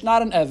beferish,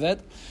 not an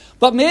evet.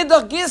 But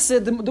meidach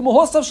gisid, the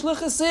mohos of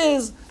shlichus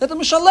is that the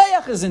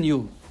mishaleach is in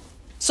you.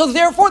 So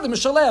therefore, the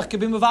mishaleach can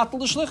be mevatel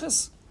the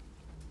shlichus.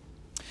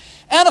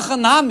 And a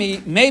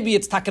chanami, maybe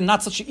it's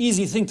not such an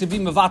easy thing to be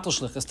mevatel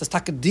shlichus. There's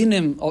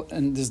takadinim,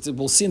 and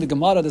we'll see in the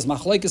Gemara, there's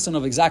machlokes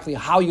of exactly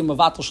how you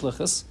mevatel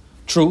shlichus.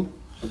 True.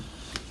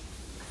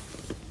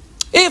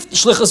 If the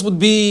shlichus would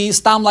be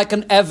stam like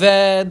an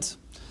eved,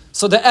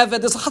 so the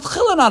eved is a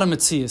chatchila, not a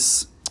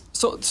mitzias.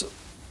 So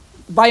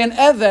by an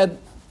eved,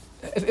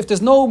 if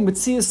there's no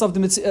mitzias of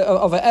an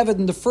eved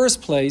in the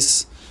first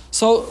place,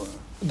 so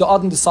the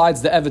Adon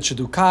decides the eved should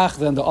do kach,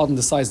 then the Adon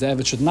decides the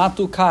eved should not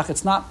do kach.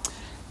 It's not.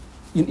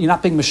 you're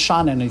not being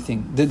Mishan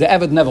anything. The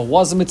Eved never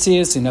was a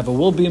Metzias, he never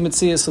will be a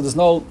Metzias, so there's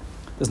no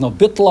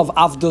bittul of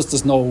Avdus,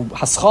 there's no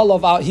Haschal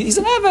of Avdus. He's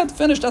an Eved,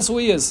 finished, that's who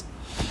he is.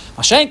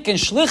 Mashenk and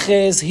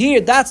Shlichis,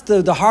 here, that's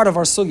the heart of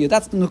our sugya,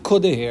 that's the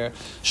Nukudah here.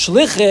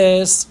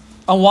 Shlichis,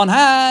 on one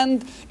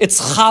hand,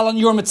 it's Chal on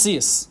your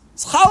Metzias.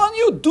 It's Chal on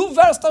you, du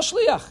verst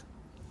Shliach.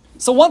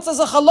 So once there's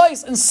a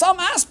Chalais, in some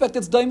aspect,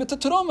 it's Daimet to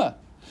Terumah.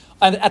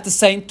 And at the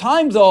same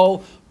time,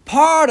 though,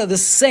 part of the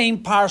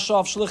same parsha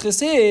of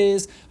Shlichus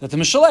is that the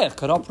Mishaleach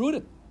could uproot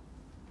it.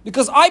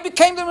 Because I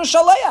became the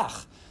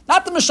Mishaleach.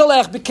 Not the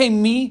Mishaleach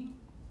became me.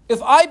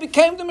 If I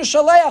became the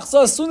Mishaleach,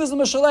 so as soon as the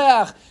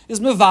Mishaleach is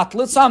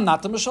Mevatlet, so I'm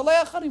not the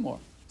Mishaleach anymore.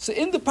 So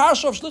in the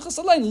parsha of Shlichus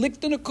Alain,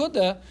 likt in a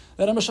kudah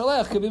that a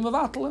Mishaleach could be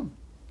Mevatlim.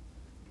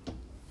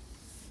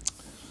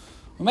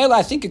 Well,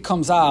 I think it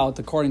comes out,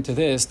 according to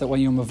this, that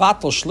when you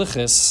Mevatel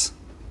Shlichus,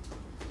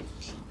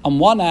 on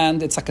one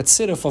hand, it's like a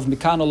tziruf of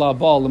Mikana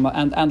La'abah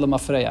and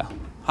Lamafreya.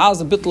 How is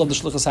the bittul of the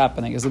shlichus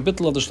happening? Is the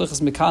bittul of the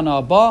shlichus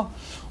Mikana Abah,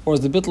 or is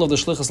the bittul of the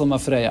shlichus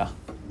Lamafreya?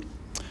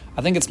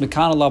 I think it's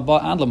Mikana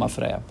La'abah and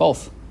Lamafreya,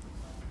 both.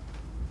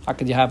 How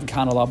could you have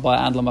Mikana La'abah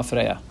and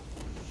Lamafreya?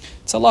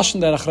 It's a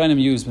lashon that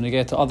Achreinim use when you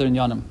get to other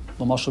inyanim.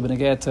 L'mashal when you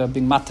get to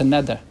being matan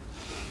neder.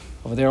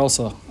 Over there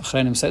also,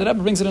 Achreinim say, the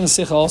Rebbe brings it in a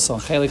sikha also.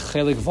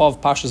 Chelik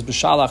Vav Pashas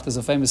B'Shalach, there's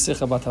a famous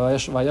sikha about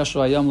Vayashu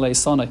Hayom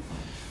Le'isonai.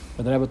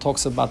 But the Rebbe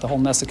talks about the whole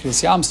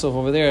Nesekris Yamsuf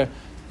over there.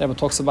 The Rebbe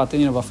talks about the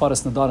Indian of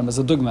Afaris Nadarim as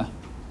a dugma.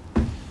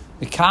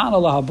 Mikana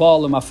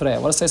lahabal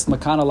lemafreya. What does it say?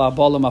 Mikana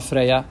lahabal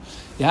lemafreya.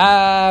 You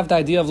have the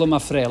idea of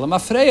lemafreya.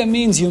 Lemafreya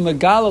means you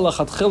megala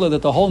lachatchila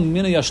that the whole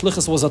minay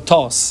shlichus was a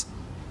toss.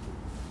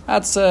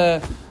 That's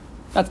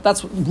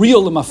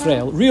real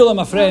lemafreya. Real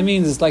lemafreya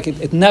means it's like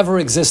it never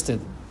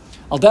existed.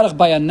 Al derech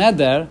by a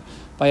neder.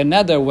 By a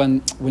neder,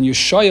 when you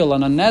shoyel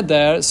on a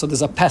neder, so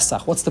there's a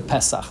pesach. What's the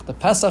pesach? The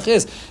pesach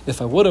is,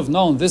 if I would have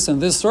known this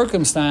and this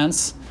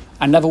circumstance,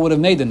 I never would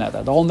have made the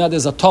neder. The whole neder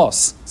is a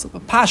toss. So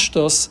the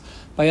pashtos,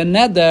 by a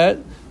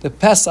neder, the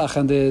pesach,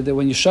 and the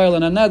when you shoyel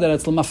on a neder,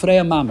 it's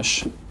l'mafreya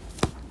mamish.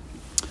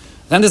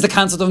 Then there's the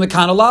concept of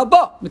mikana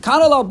la'abah.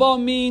 Mikana la'abah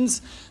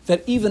means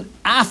that even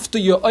after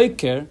your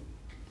oiker,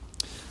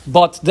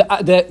 but the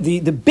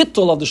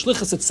bittul of the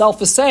shlichus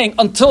itself is saying,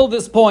 until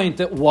this point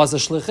it was a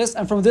shlichus,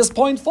 and from this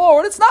point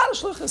forward it's not a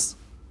shlichus.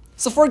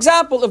 So for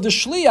example, if the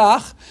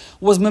shliach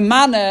was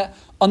memane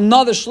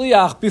another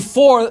shliach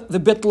before the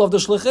bittul of the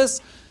shlichus,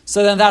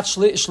 so then that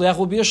shliach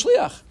will be a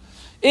shliach.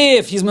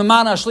 If he's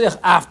memane a shliach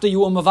after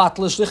you were mevatel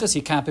a shlichus,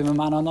 he can't be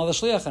memane another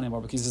shliach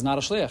anymore because he's not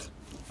a shliach.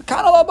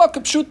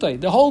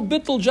 The whole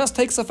bittul just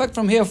takes effect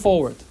from here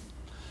forward.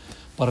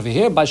 But over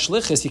here by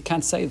shlichus, you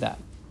can't say that.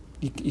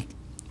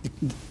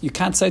 You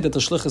can't say that the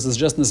shlichus is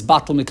just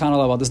nisbatel mikana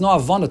la'abah. There's no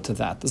avana to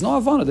that. There's no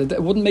avana.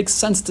 It wouldn't make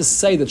sense to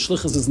say that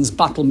shlichus is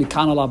nisbatel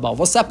mikana la'abah.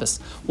 What's epis?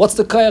 What's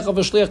the koyach of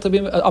a shliach to be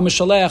a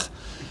mishalech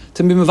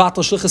to be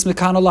mevatel shlichus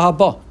mikana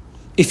la'abah?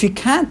 If he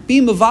can't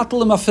be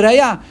mevatel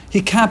l'mafreya, he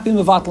can't be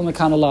mevatel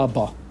mikana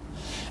la'abah.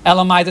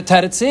 Elamai the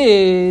teretz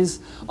is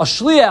a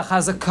shliach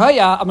has a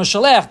koyach, a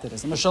mishalech that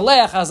is. A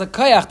mishalech has a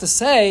koyach to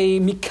say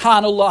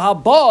mikana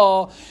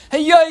la'abah.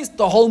 Hey, yes,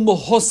 the whole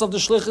muhus of the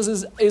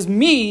shlichus is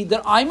me,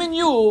 that I'm in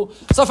you.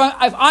 So if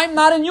I'm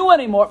not in you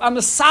anymore, I'm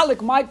a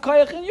salik, my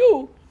koyach in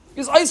you,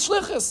 is eis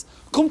shlichus.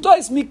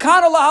 Kumtois,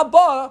 mikana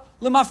la'abah,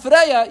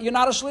 l'mafreya, you're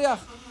not a shliach.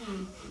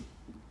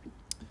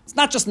 It's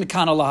not just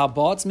mikana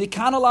la'abah, it's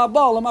mikana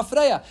la'abah,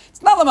 l'mafreya.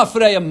 It's not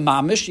l'mafreya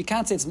mamish, you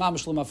can't say it's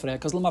mamish l'mafreya,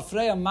 because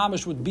l'mafreya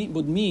mamish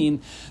would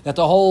mean that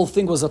the whole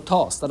thing was a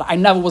toss, that I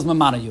never was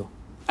mamana you.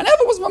 I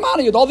never was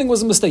mamana you. The whole thing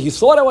was a mistake. You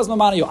thought I was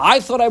mamana you. I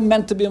thought I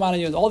meant to be mamana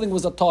you. The whole thing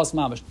was a toss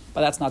mamish.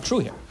 But that's not true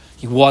here.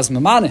 He was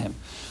mamana him.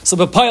 So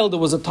b'payil, there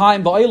was a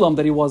time ba'olam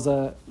that he was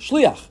a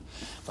shliach.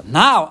 But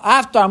now,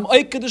 after I'm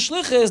oike the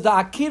shlichus, the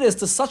akira is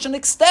to such an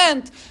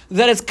extent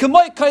that it's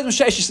k'moy koydem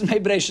sheishis and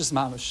hebreishis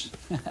mamish.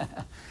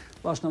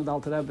 Lashon of the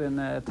Alter Rebbe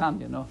in Tam,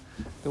 you know.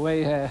 The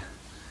way...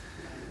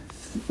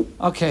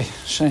 Okay,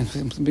 Shane,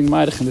 I'm being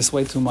ma'arich in this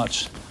way too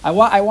much. I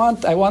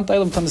want Eilam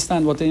to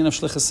understand what the Yin of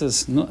Shlichus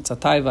is. No, it's a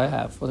taiva I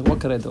have. What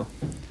could I do?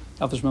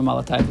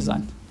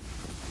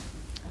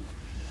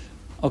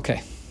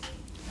 Okay.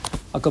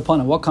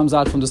 Akapana, what comes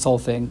out from this whole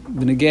thing? We're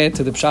going to get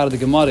to the Pshar of the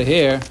Gemara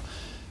here,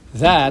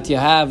 that you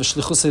have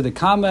Shlichus de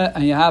Kame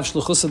and you have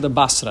Shlichus de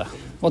Basra.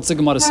 What's the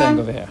Gemara saying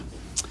over here?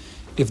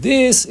 If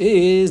this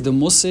is the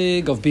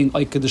musig of being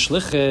Oike de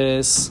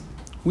Shlichus,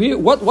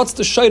 what's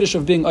the shayrish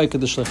of being Oike de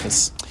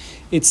Shlichus?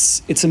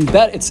 It's a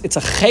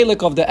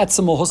chelik of the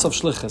etzem hus of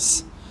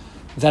shlichus.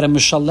 That a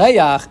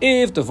mishaleach,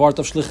 if the word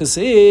of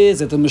shlichus is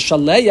that the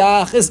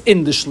mishaleach is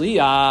in the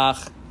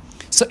shliach,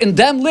 so in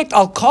them likt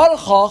al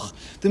karchach,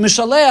 the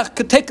mishaleach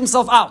could take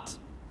himself out.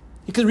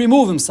 He could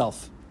remove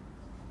himself.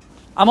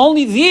 I'm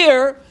only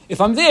there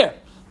if I'm there.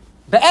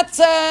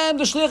 Be'etzem,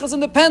 the shliach is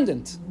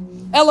independent.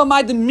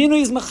 Elamai, the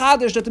minu is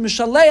mechadish, that the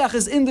mishaleach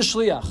is in the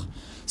shliach.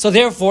 So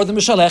therefore, the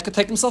mishaleach could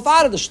take himself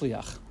out of the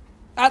shliach.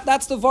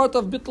 That's the word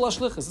of bittul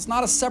shlichus. It's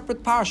not a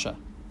separate parsha.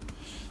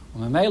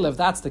 If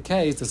that's the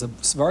case, there's a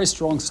very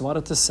strong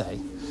svara to say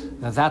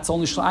Now that's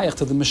only shayach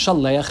to the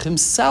Mishaleach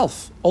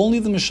himself. Only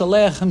the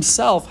Mishaleach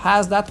himself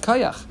has that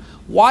koyach.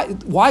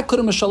 Why could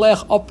a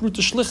Mishaleach uproot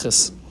the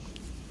shlichus?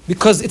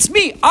 Because it's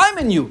me, I'm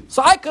in you,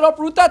 so I could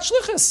uproot that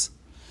shlichus.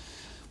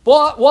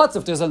 But what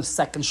if there's a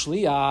second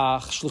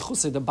shliach,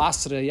 shlichusei the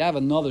basra, you have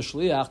another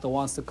shliach that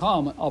wants to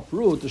come and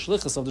uproot the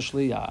shlichus of the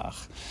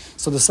shliach.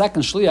 So the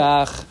second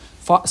shliach,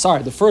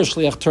 the first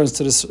shliach turns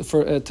to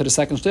the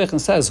second shliach and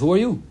says, who are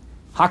you?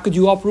 How could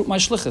you uproot my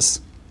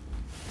shlichus?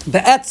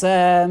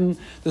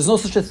 There's no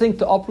such a thing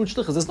to uproot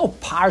shlichus. There's no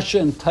parsha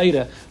in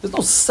Torah. There's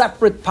no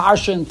separate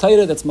parsha in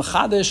Torah that's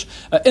machadish,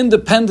 an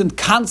independent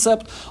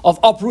concept of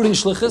uprooting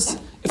shlichus.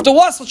 If there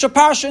was such a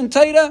parsha in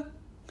Torah,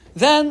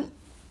 then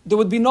there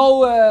would be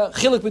no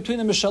chiluk between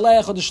the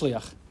Mishaleach or the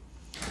Shliach.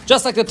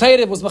 Just like the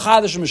Torah was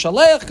Mechadish and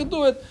Mishaleach could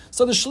do it,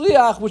 so the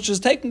Shliach, which is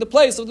taking the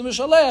place of the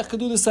Mishaleach,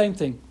 could do the same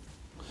thing.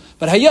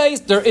 But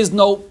Hayais, there is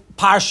no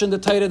parsha in the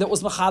Torah that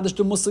was Mechadish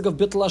the Musig of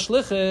Bittul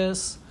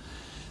HaShlichis.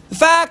 The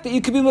fact that you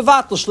could be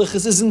Mevatel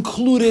Shlichis is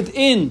included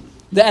in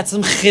the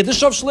Etzem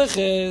Chiddush of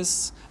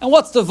Shlichis. And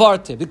what's the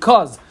Varte?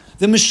 Because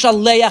the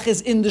Mishaleach is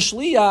in the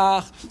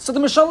Shliach, so the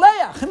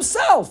Mishaleach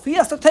himself, he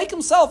has to take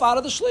himself out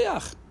of the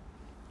Shliach.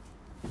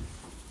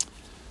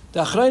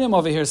 The Achronim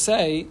over here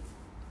say,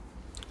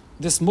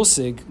 this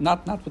musig,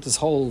 not with this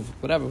whole,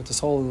 whatever, with this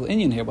whole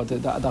Indian here, but the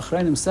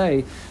Achronim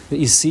say that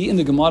you see in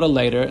the Gemara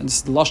later, and this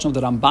is the Lashon of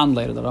the Ramban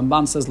later, the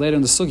Ramban says later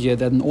in the Sugya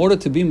that in order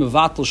to be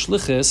Mevatel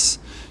Shlichis,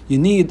 you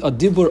need a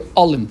Dibur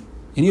Olim.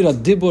 You need a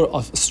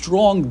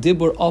strong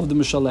Dibur of the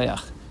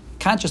Mishaleach. You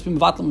can't just be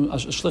Mevatel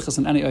Shlichis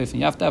in any oifen.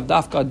 You have to have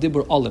Dafka a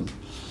Dibur Olim.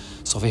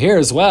 So over here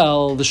as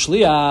well, the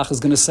Shliach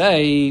is going to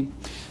say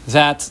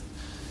that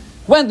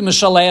when the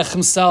Mishaleach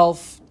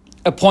himself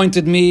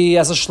appointed me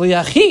as a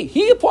shliach,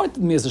 he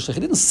appointed me as a shliach.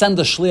 He didn't send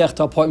a shliach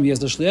to appoint me as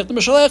the shliach. The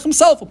Mishaleach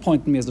himself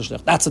appointed me as the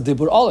shliach. That's a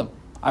dibur olim.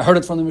 I heard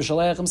it from the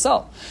Mishaleach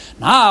himself.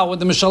 Now, when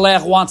the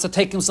Mishaleach wants to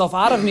take himself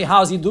out of me,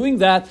 how is he doing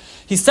that?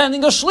 He's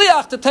sending a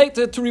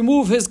shliach to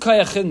remove his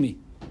koyach in me.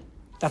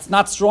 That's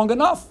not strong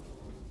enough.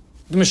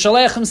 The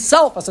Mishaleach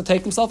himself has to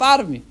take himself out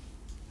of me.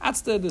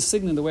 That's the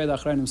signal, the way the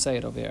Achronim say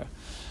it over here.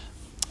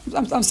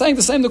 I'm saying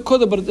the same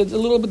Nekuda, but a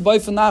little bit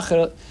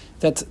boifanacher,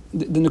 that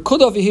the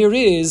Nekuda over here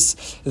is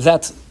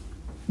that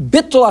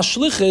Bittul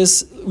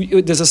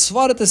HaShlichis, there's a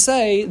svara to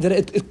say that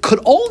it could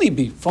only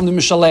be from the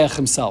Mishaleach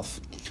himself.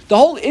 The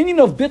whole inyan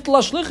of Bittul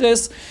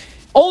HaShlichis,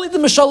 only the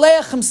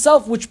Mishaleach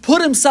himself, which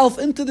put himself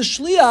into the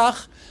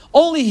Shliach,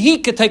 only he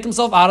could take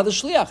himself out of the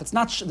Shliach. It's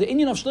not, the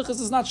inyan of Shlichis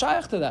is not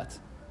shaykh to that.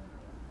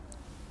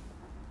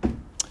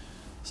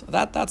 So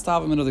that's the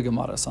Havamina of the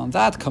Gemara. So on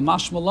that,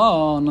 Kamash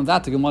Malon, on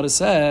that the Gemara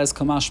says,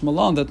 Kamash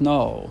Malon, that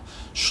no.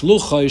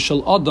 Shluchai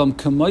shel Adam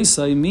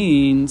Kamaisai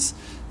means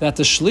that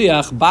the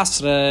Shliach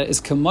Basra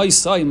is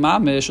Kamaisai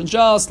Mamish, and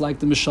just like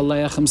the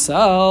Mishaleach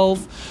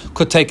himself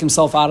could take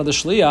himself out of the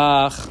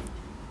Shliach,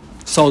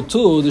 so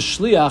too the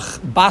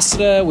Shliach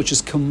Basra, which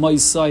is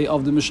Kamaisai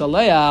of the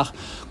Mishaleach,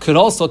 could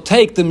also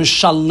take the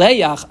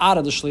Mishaleach out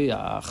of the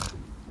Shliach.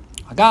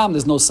 Agam,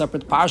 there's no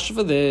separate parsha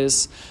for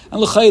this.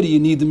 And l'chayri, you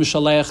need the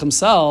Mishaleach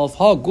himself.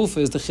 Ha gufa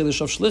is the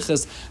chiddush of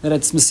shlichus, that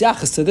it's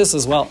misyachas to this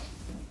as well.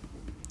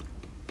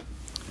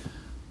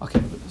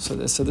 Okay, so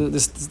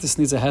this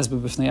needs a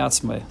hezbollah b'fnei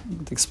atzmei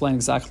to explain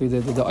exactly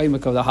the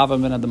oimik of the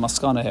Havamina and the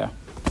Maskana here.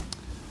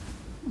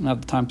 I don't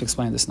have the time to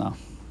explain this now.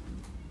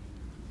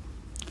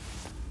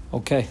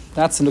 Okay,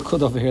 that's the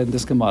Nekud over here in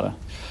this Gemara.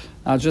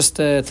 Now just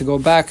to go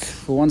back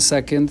for 1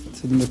 second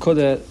to the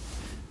Nekud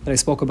that I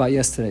spoke about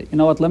yesterday. You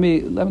know what? Let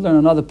me learn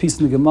another piece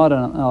in the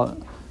Gemara, and I'll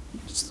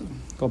just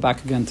go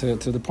back again to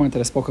the point that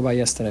I spoke about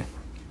yesterday.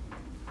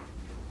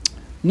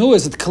 No,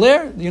 is it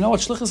clear? Do you know what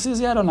shlichus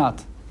is yet or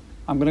not?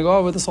 I'm going to go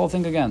over this whole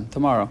thing again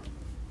tomorrow.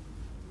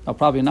 No,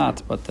 probably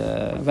not, but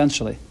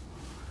eventually.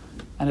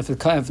 And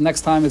if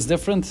next time it's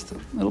different,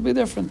 it'll be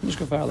different. Nicht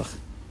gefährlich.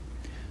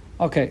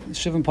 Okay,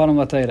 Shivim Panim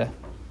Latera.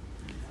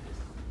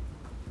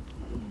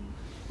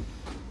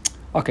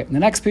 Okay, the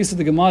next piece of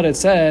the Gemara, it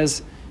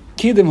says,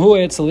 Kidim hu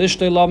etzel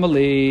ishtei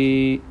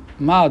lamali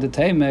ma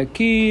deteme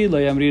ki lo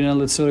yamrina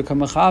litzura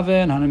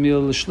kamachaven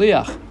hanamil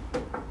l'shliach.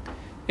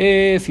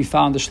 If he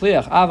found the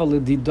shliach, aval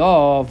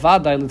l'didah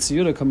vaday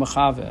litzura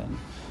kamachaven.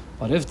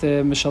 But if the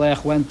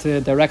Mishaleach went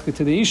directly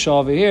to the Isha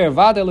over here,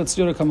 vaday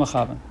litzura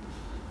kamachaven.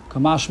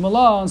 Kamash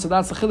malon, so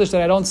that's the chiddush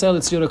that I don't say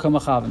litzura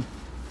kamachaven.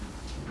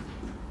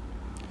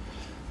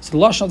 So the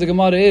lashon of the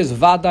Gemara is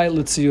vaday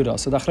litzura.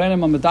 So the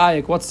Achronim are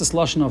medayik. What's this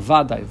lashon of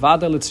vaday?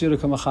 Vaday litzura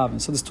kamachaven.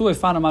 So there's two I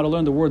found how to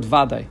learn the word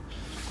vaday.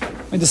 I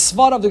mean, the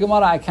svara of the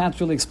Gemara I can't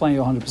really explain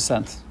you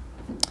 100%.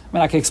 I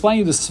mean, I can explain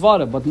you the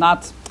svara, but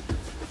not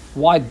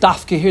why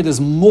dafke here.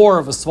 There's more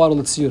of a svara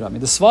litzura. I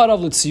mean, the svara of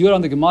litzura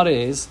on the Gemara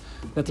is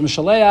that the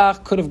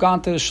Mishaleach could have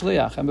gone to the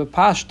shliach, and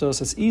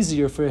b'pashtos it's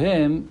easier for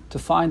him to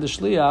find the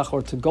shliach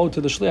or to go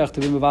to the shliach to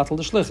be mevatel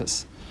the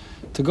shlichus,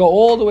 to go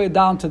all the way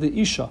down to the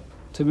Isha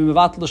to be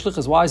mevatel the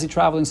shlichus. Why is he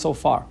traveling so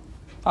far?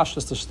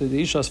 Pashtos,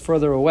 the Isha is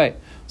further away.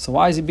 So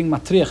why is he being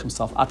matriach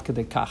himself at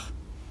kedei kach?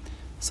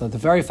 So the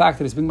very fact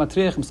that he's being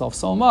matriach himself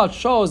so much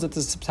shows that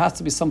there has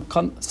to be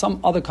some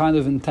other kind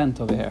of intent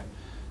over here.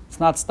 It's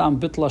not stam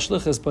bittul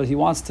shlichus, but he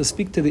wants to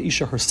speak to the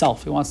isha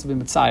herself. He wants to be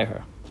mitzayah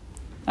her.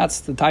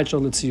 That's the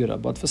title of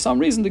Litziyura. But for some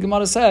reason, the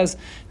Gemara says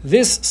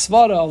this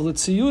svara of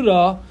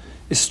Litziyura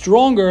is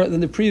stronger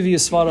than the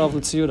previous svara of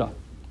Litziyura.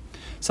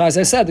 So as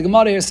I said, the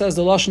Gemara here says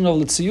the lashon of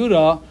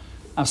Litziyura.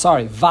 I'm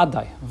sorry,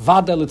 vadai.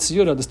 Vadai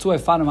Litziyura. There's two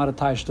efanim out of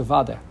taish to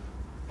vadai.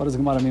 What does the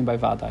Gemara mean by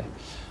vadai?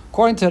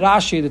 According to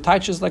Rashi, the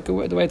taish is like the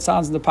way it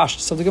sounds in the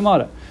pashtus of the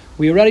Gemara.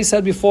 We already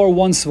said before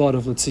one svara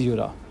of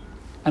Litziyura.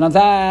 And on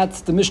that,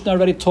 the Mishnah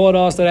already taught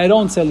us that I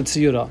don't say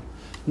Litziyura.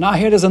 Now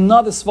here there's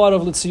another svara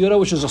of Litziyura,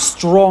 which is a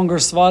stronger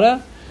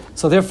svara.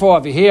 So therefore,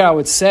 over here I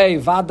would say,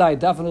 Vadai,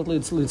 definitely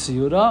it's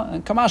Litziyura,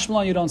 and Kamash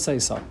Malon, you don't say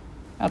so.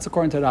 That's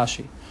according to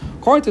Rashi.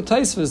 According to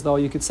Taisvis, though,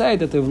 you could say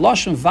that the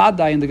Lashon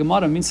Vadai in the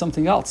Gemara means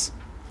something else.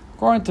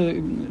 According to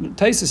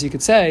Taisvis, you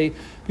could say,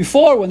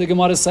 before when the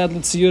Gemara said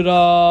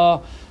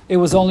Litziyura, it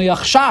was only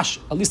Achshash,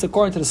 at least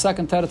according to the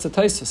second teretz of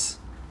Taisvis.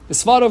 The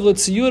svara of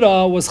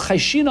Litziyura was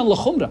Chayshin and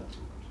Lechumra.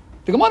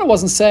 The Gemara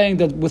wasn't saying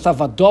that with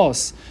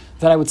Avados,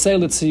 that I would say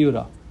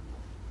Litziyura.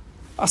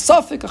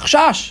 Asafik,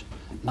 Achshash.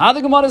 Now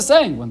the Gemara is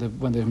saying, when the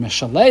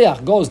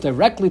Meshaleach goes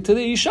directly to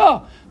the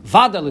Isha,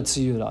 Vada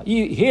Litziyura.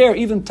 Here,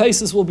 even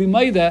Taisus will be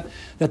made that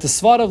the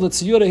Svara of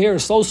Litziyura here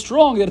is so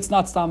strong that it's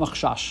not Stam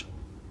Achshash.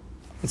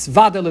 It's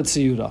Vada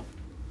Litziyura.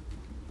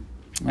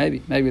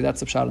 Maybe that's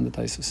the pshat in the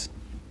Taisus.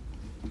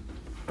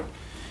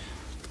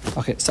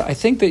 Okay, so I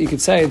think that you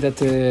could say that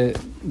the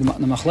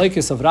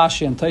machlekes of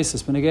Rashi and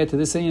Taisus, when you get to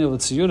this thing of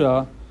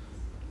Litziyura,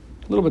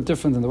 a little bit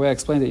different than the way I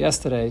explained it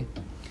yesterday.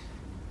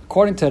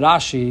 According to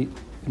Rashi,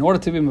 in order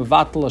to be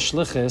mevatel a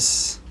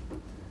shlichus,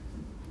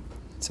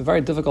 it's a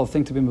very difficult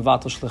thing to be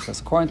mevatel shlichus.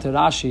 According to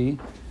Rashi,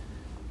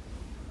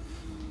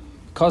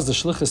 because the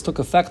shlichus took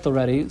effect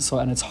already,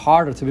 and it's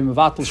harder to be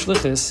mevatel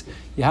shlichus,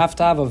 you have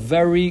to have a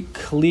very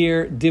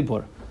clear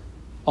dibur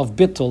of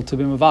bittul to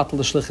be mevatel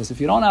the shlichus. If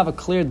you don't have a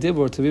clear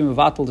dibur to be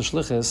mevatel the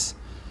shlichus,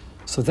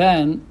 so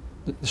then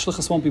the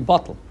shlichus won't be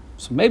batel.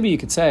 So maybe you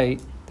could say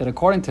that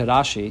according to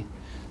Rashi,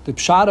 the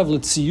pshat of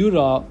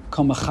Litziyura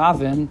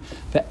kamachaven,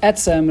 the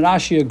etzem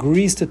Rashi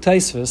agrees to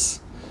Taisvis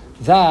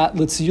that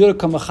Litziyura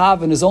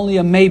kamachaven is only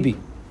a maybe,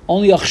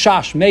 only a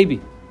chash, maybe.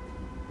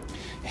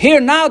 Here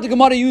now the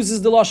Gemara uses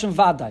the lashon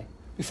vadai.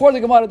 Before the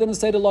Gemara didn't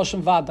say the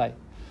lashon vadai.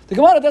 The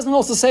Gemara does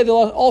not say the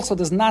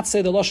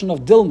lashon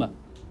of dilma.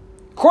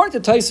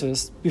 According to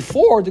Taisvis,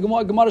 before the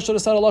Gemara should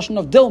have said a lashon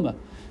of dilma.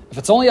 If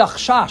it's only a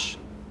chash,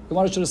 the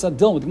Gemara should have said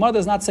dilma. The Gemara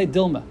does not say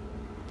dilma.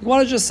 The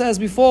Gemara just says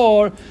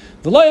before,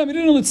 now the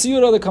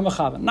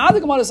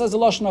Gemara says the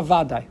lashon of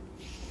vadai.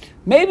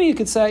 Maybe you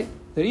could say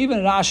that even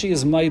Rashi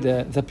is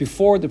maida that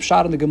before the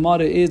pshat in the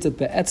Gemara is that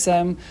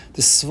be'etzem,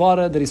 the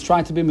svara that he's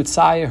trying to be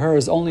mitzayah her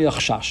is only a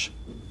chash.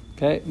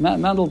 Okay,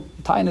 Mendel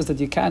tain is that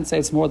you can't say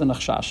it's more than a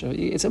chash.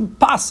 It's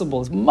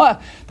impossible.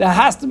 There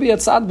has to be a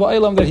tzad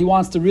ba'elam that he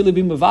wants to really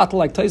be mevatel,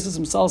 like Taisus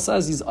himself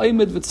says. He's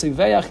oimid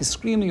v'tziveach. He's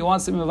screaming. He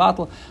wants to be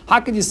mevatel. How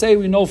can you say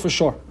we know for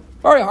sure?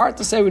 Very hard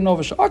to say we know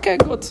for sure. Okay,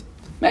 good.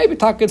 Maybe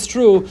it's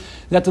true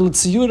that the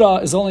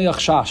Litziyura is only a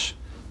chash.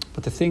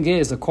 But the thing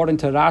is, according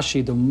to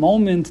Rashi, the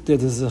moment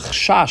that there's a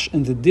chash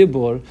in the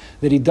dibur,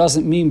 that he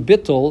doesn't mean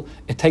bittul,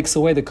 it takes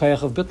away the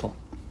kayach of bittul.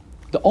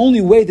 The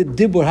only way that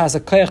dibur has a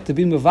kayach to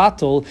be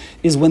mevatel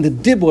is when the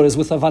dibur is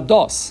with a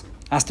vados.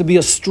 It has to be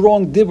a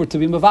strong dibur to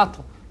be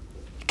mevatel.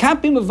 You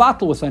can't be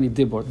mevatel with any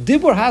dibur.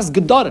 Dibur has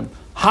gedarim.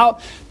 How?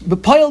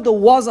 B'payil there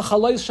was a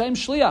chalais shem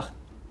shliach.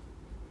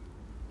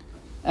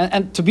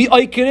 And to be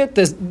oikerit,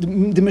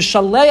 the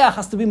Mishaleach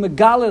has to be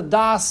Megale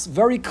Das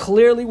very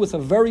clearly with a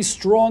very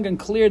strong and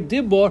clear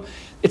dibur.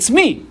 It's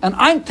me, and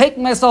I'm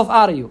taking myself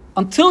out of you.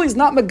 Until he's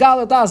not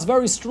Megale Das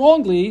very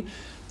strongly,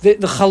 the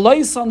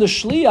Chalais on the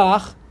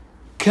Shliach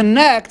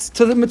connects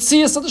to the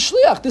Metzias of the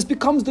Shliach. This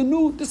becomes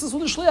this is who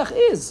the Shliach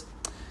is.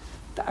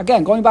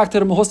 Again, going back to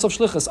the Mahus of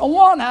Shlichus. On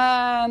one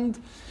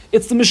hand,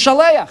 it's the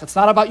Mishaleach. It's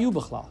not about you,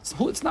 B'chlal.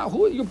 It's not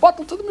who you're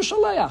bottled to the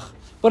Mishaleach.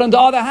 But on the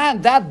other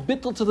hand, that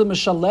bittul to the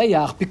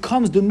Mishaleach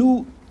becomes the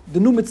new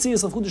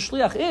Metzias of who the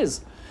Shliach is.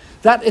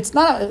 That it's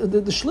not,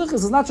 the Shlichus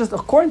is not just,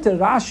 according to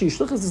Rashi,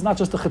 Shlichus is not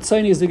just a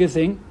Chetzoni Zigga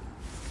thing.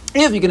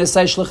 If you're going to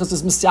say Shlichus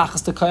is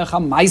Misyachas to Koyach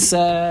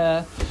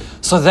HaMaiseh,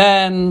 so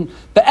then,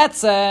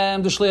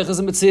 Be'etzem, the Shliach is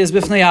a Metzias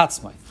B'fnei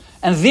Atzmai.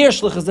 And their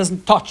Shlichus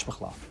doesn't touch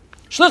B'chlal.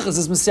 Shlichus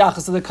is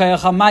Misyachas to the Koyach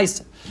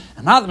HaMaiseh.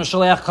 And now the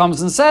Mishaleach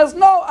comes and says,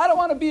 no, I don't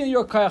want to be in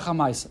your Koyach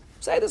HaMaiseh.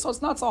 Say this, so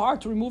it's not so hard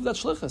to remove that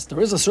shlichus. There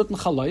is a certain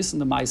chalais in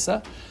the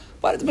maisa,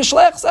 but the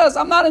Mishlech says,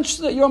 I'm not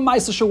interested that your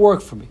maisa should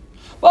work for me.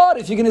 But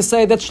if you're going to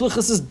say that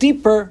shlichus is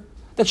deeper,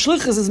 that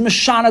shlichus is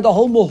mishana, the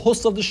whole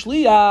muhus of the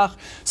shliach,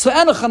 so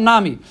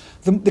enochanami,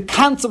 the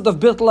concept of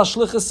bittul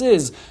shlichus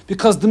is,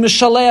 because the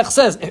Mishalech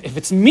says, if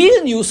it's me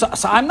and you, so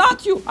I'm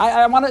not you.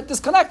 I want to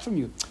disconnect from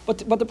you.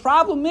 But the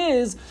problem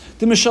is,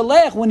 the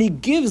Mishalech, when he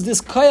gives this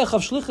koyach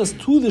of shlichus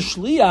to the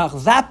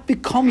shliach, that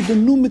becomes the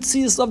new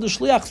mitzias of the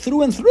shliach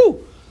through and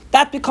through.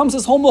 That becomes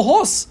his whole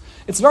mahos.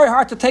 It's very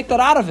hard to take that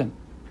out of him.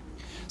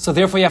 So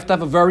therefore you have to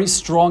have a very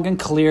strong and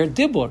clear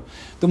dibur.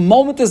 The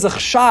moment there's a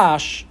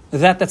chash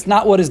that's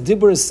not what his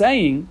dibur is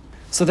saying,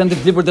 so then the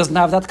dibur doesn't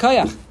have that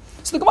kayach.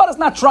 So the Gemara is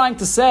not trying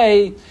to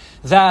say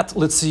that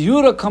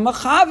Litziyura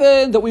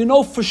Kamachavin, that we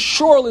know for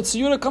sure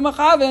Litziyura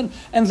Kamachavin,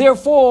 and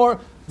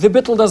therefore the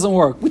bittul doesn't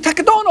work. We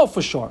don't know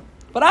for sure.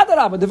 But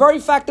Adarabah, the very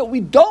fact that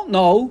we don't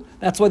know,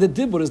 that's why the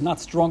dibur is not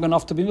strong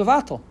enough to be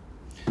mevatel.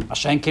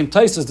 Hashem came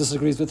Taisus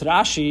disagrees with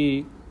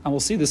Rashi, and we'll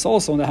see this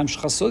also in the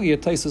Hamshach Sugi.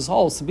 Taisus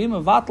holds to be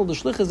mevatel the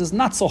shlichus is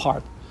not so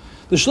hard.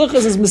 The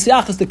shlichus is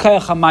misyachas the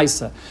kayach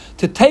hamaisa.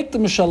 To take the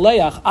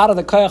mishaleach out of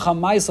the kayach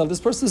hamaisa of this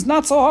person is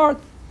not so hard.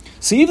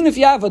 So even if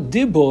you have a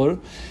dibur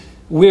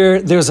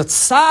where there's a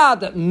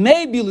tzad that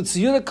maybe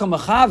litziyuda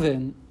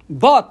kamachavin,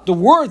 but the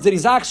words that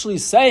he's actually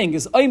saying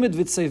is oimid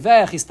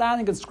v'tzevech, he's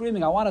standing and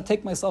screaming, I want to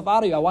take myself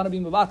out of you, I want to be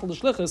mevatel the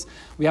shlichus,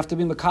 we have to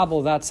be mekabel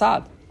of that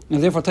tzad.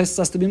 And therefore Taisus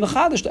has to be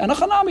mechadish. And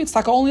achanami, it's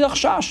only a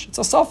chashash. It's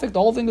a suffix. The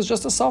whole thing is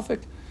just a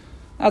suffix.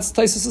 That's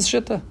Taisus'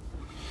 shitta.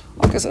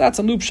 Okay, so that's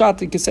a new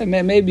pshat. You can say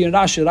maybe in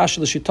Rashi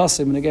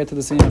l'shitasim when you get to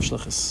the scene of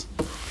shlichus.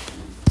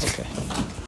 Okay.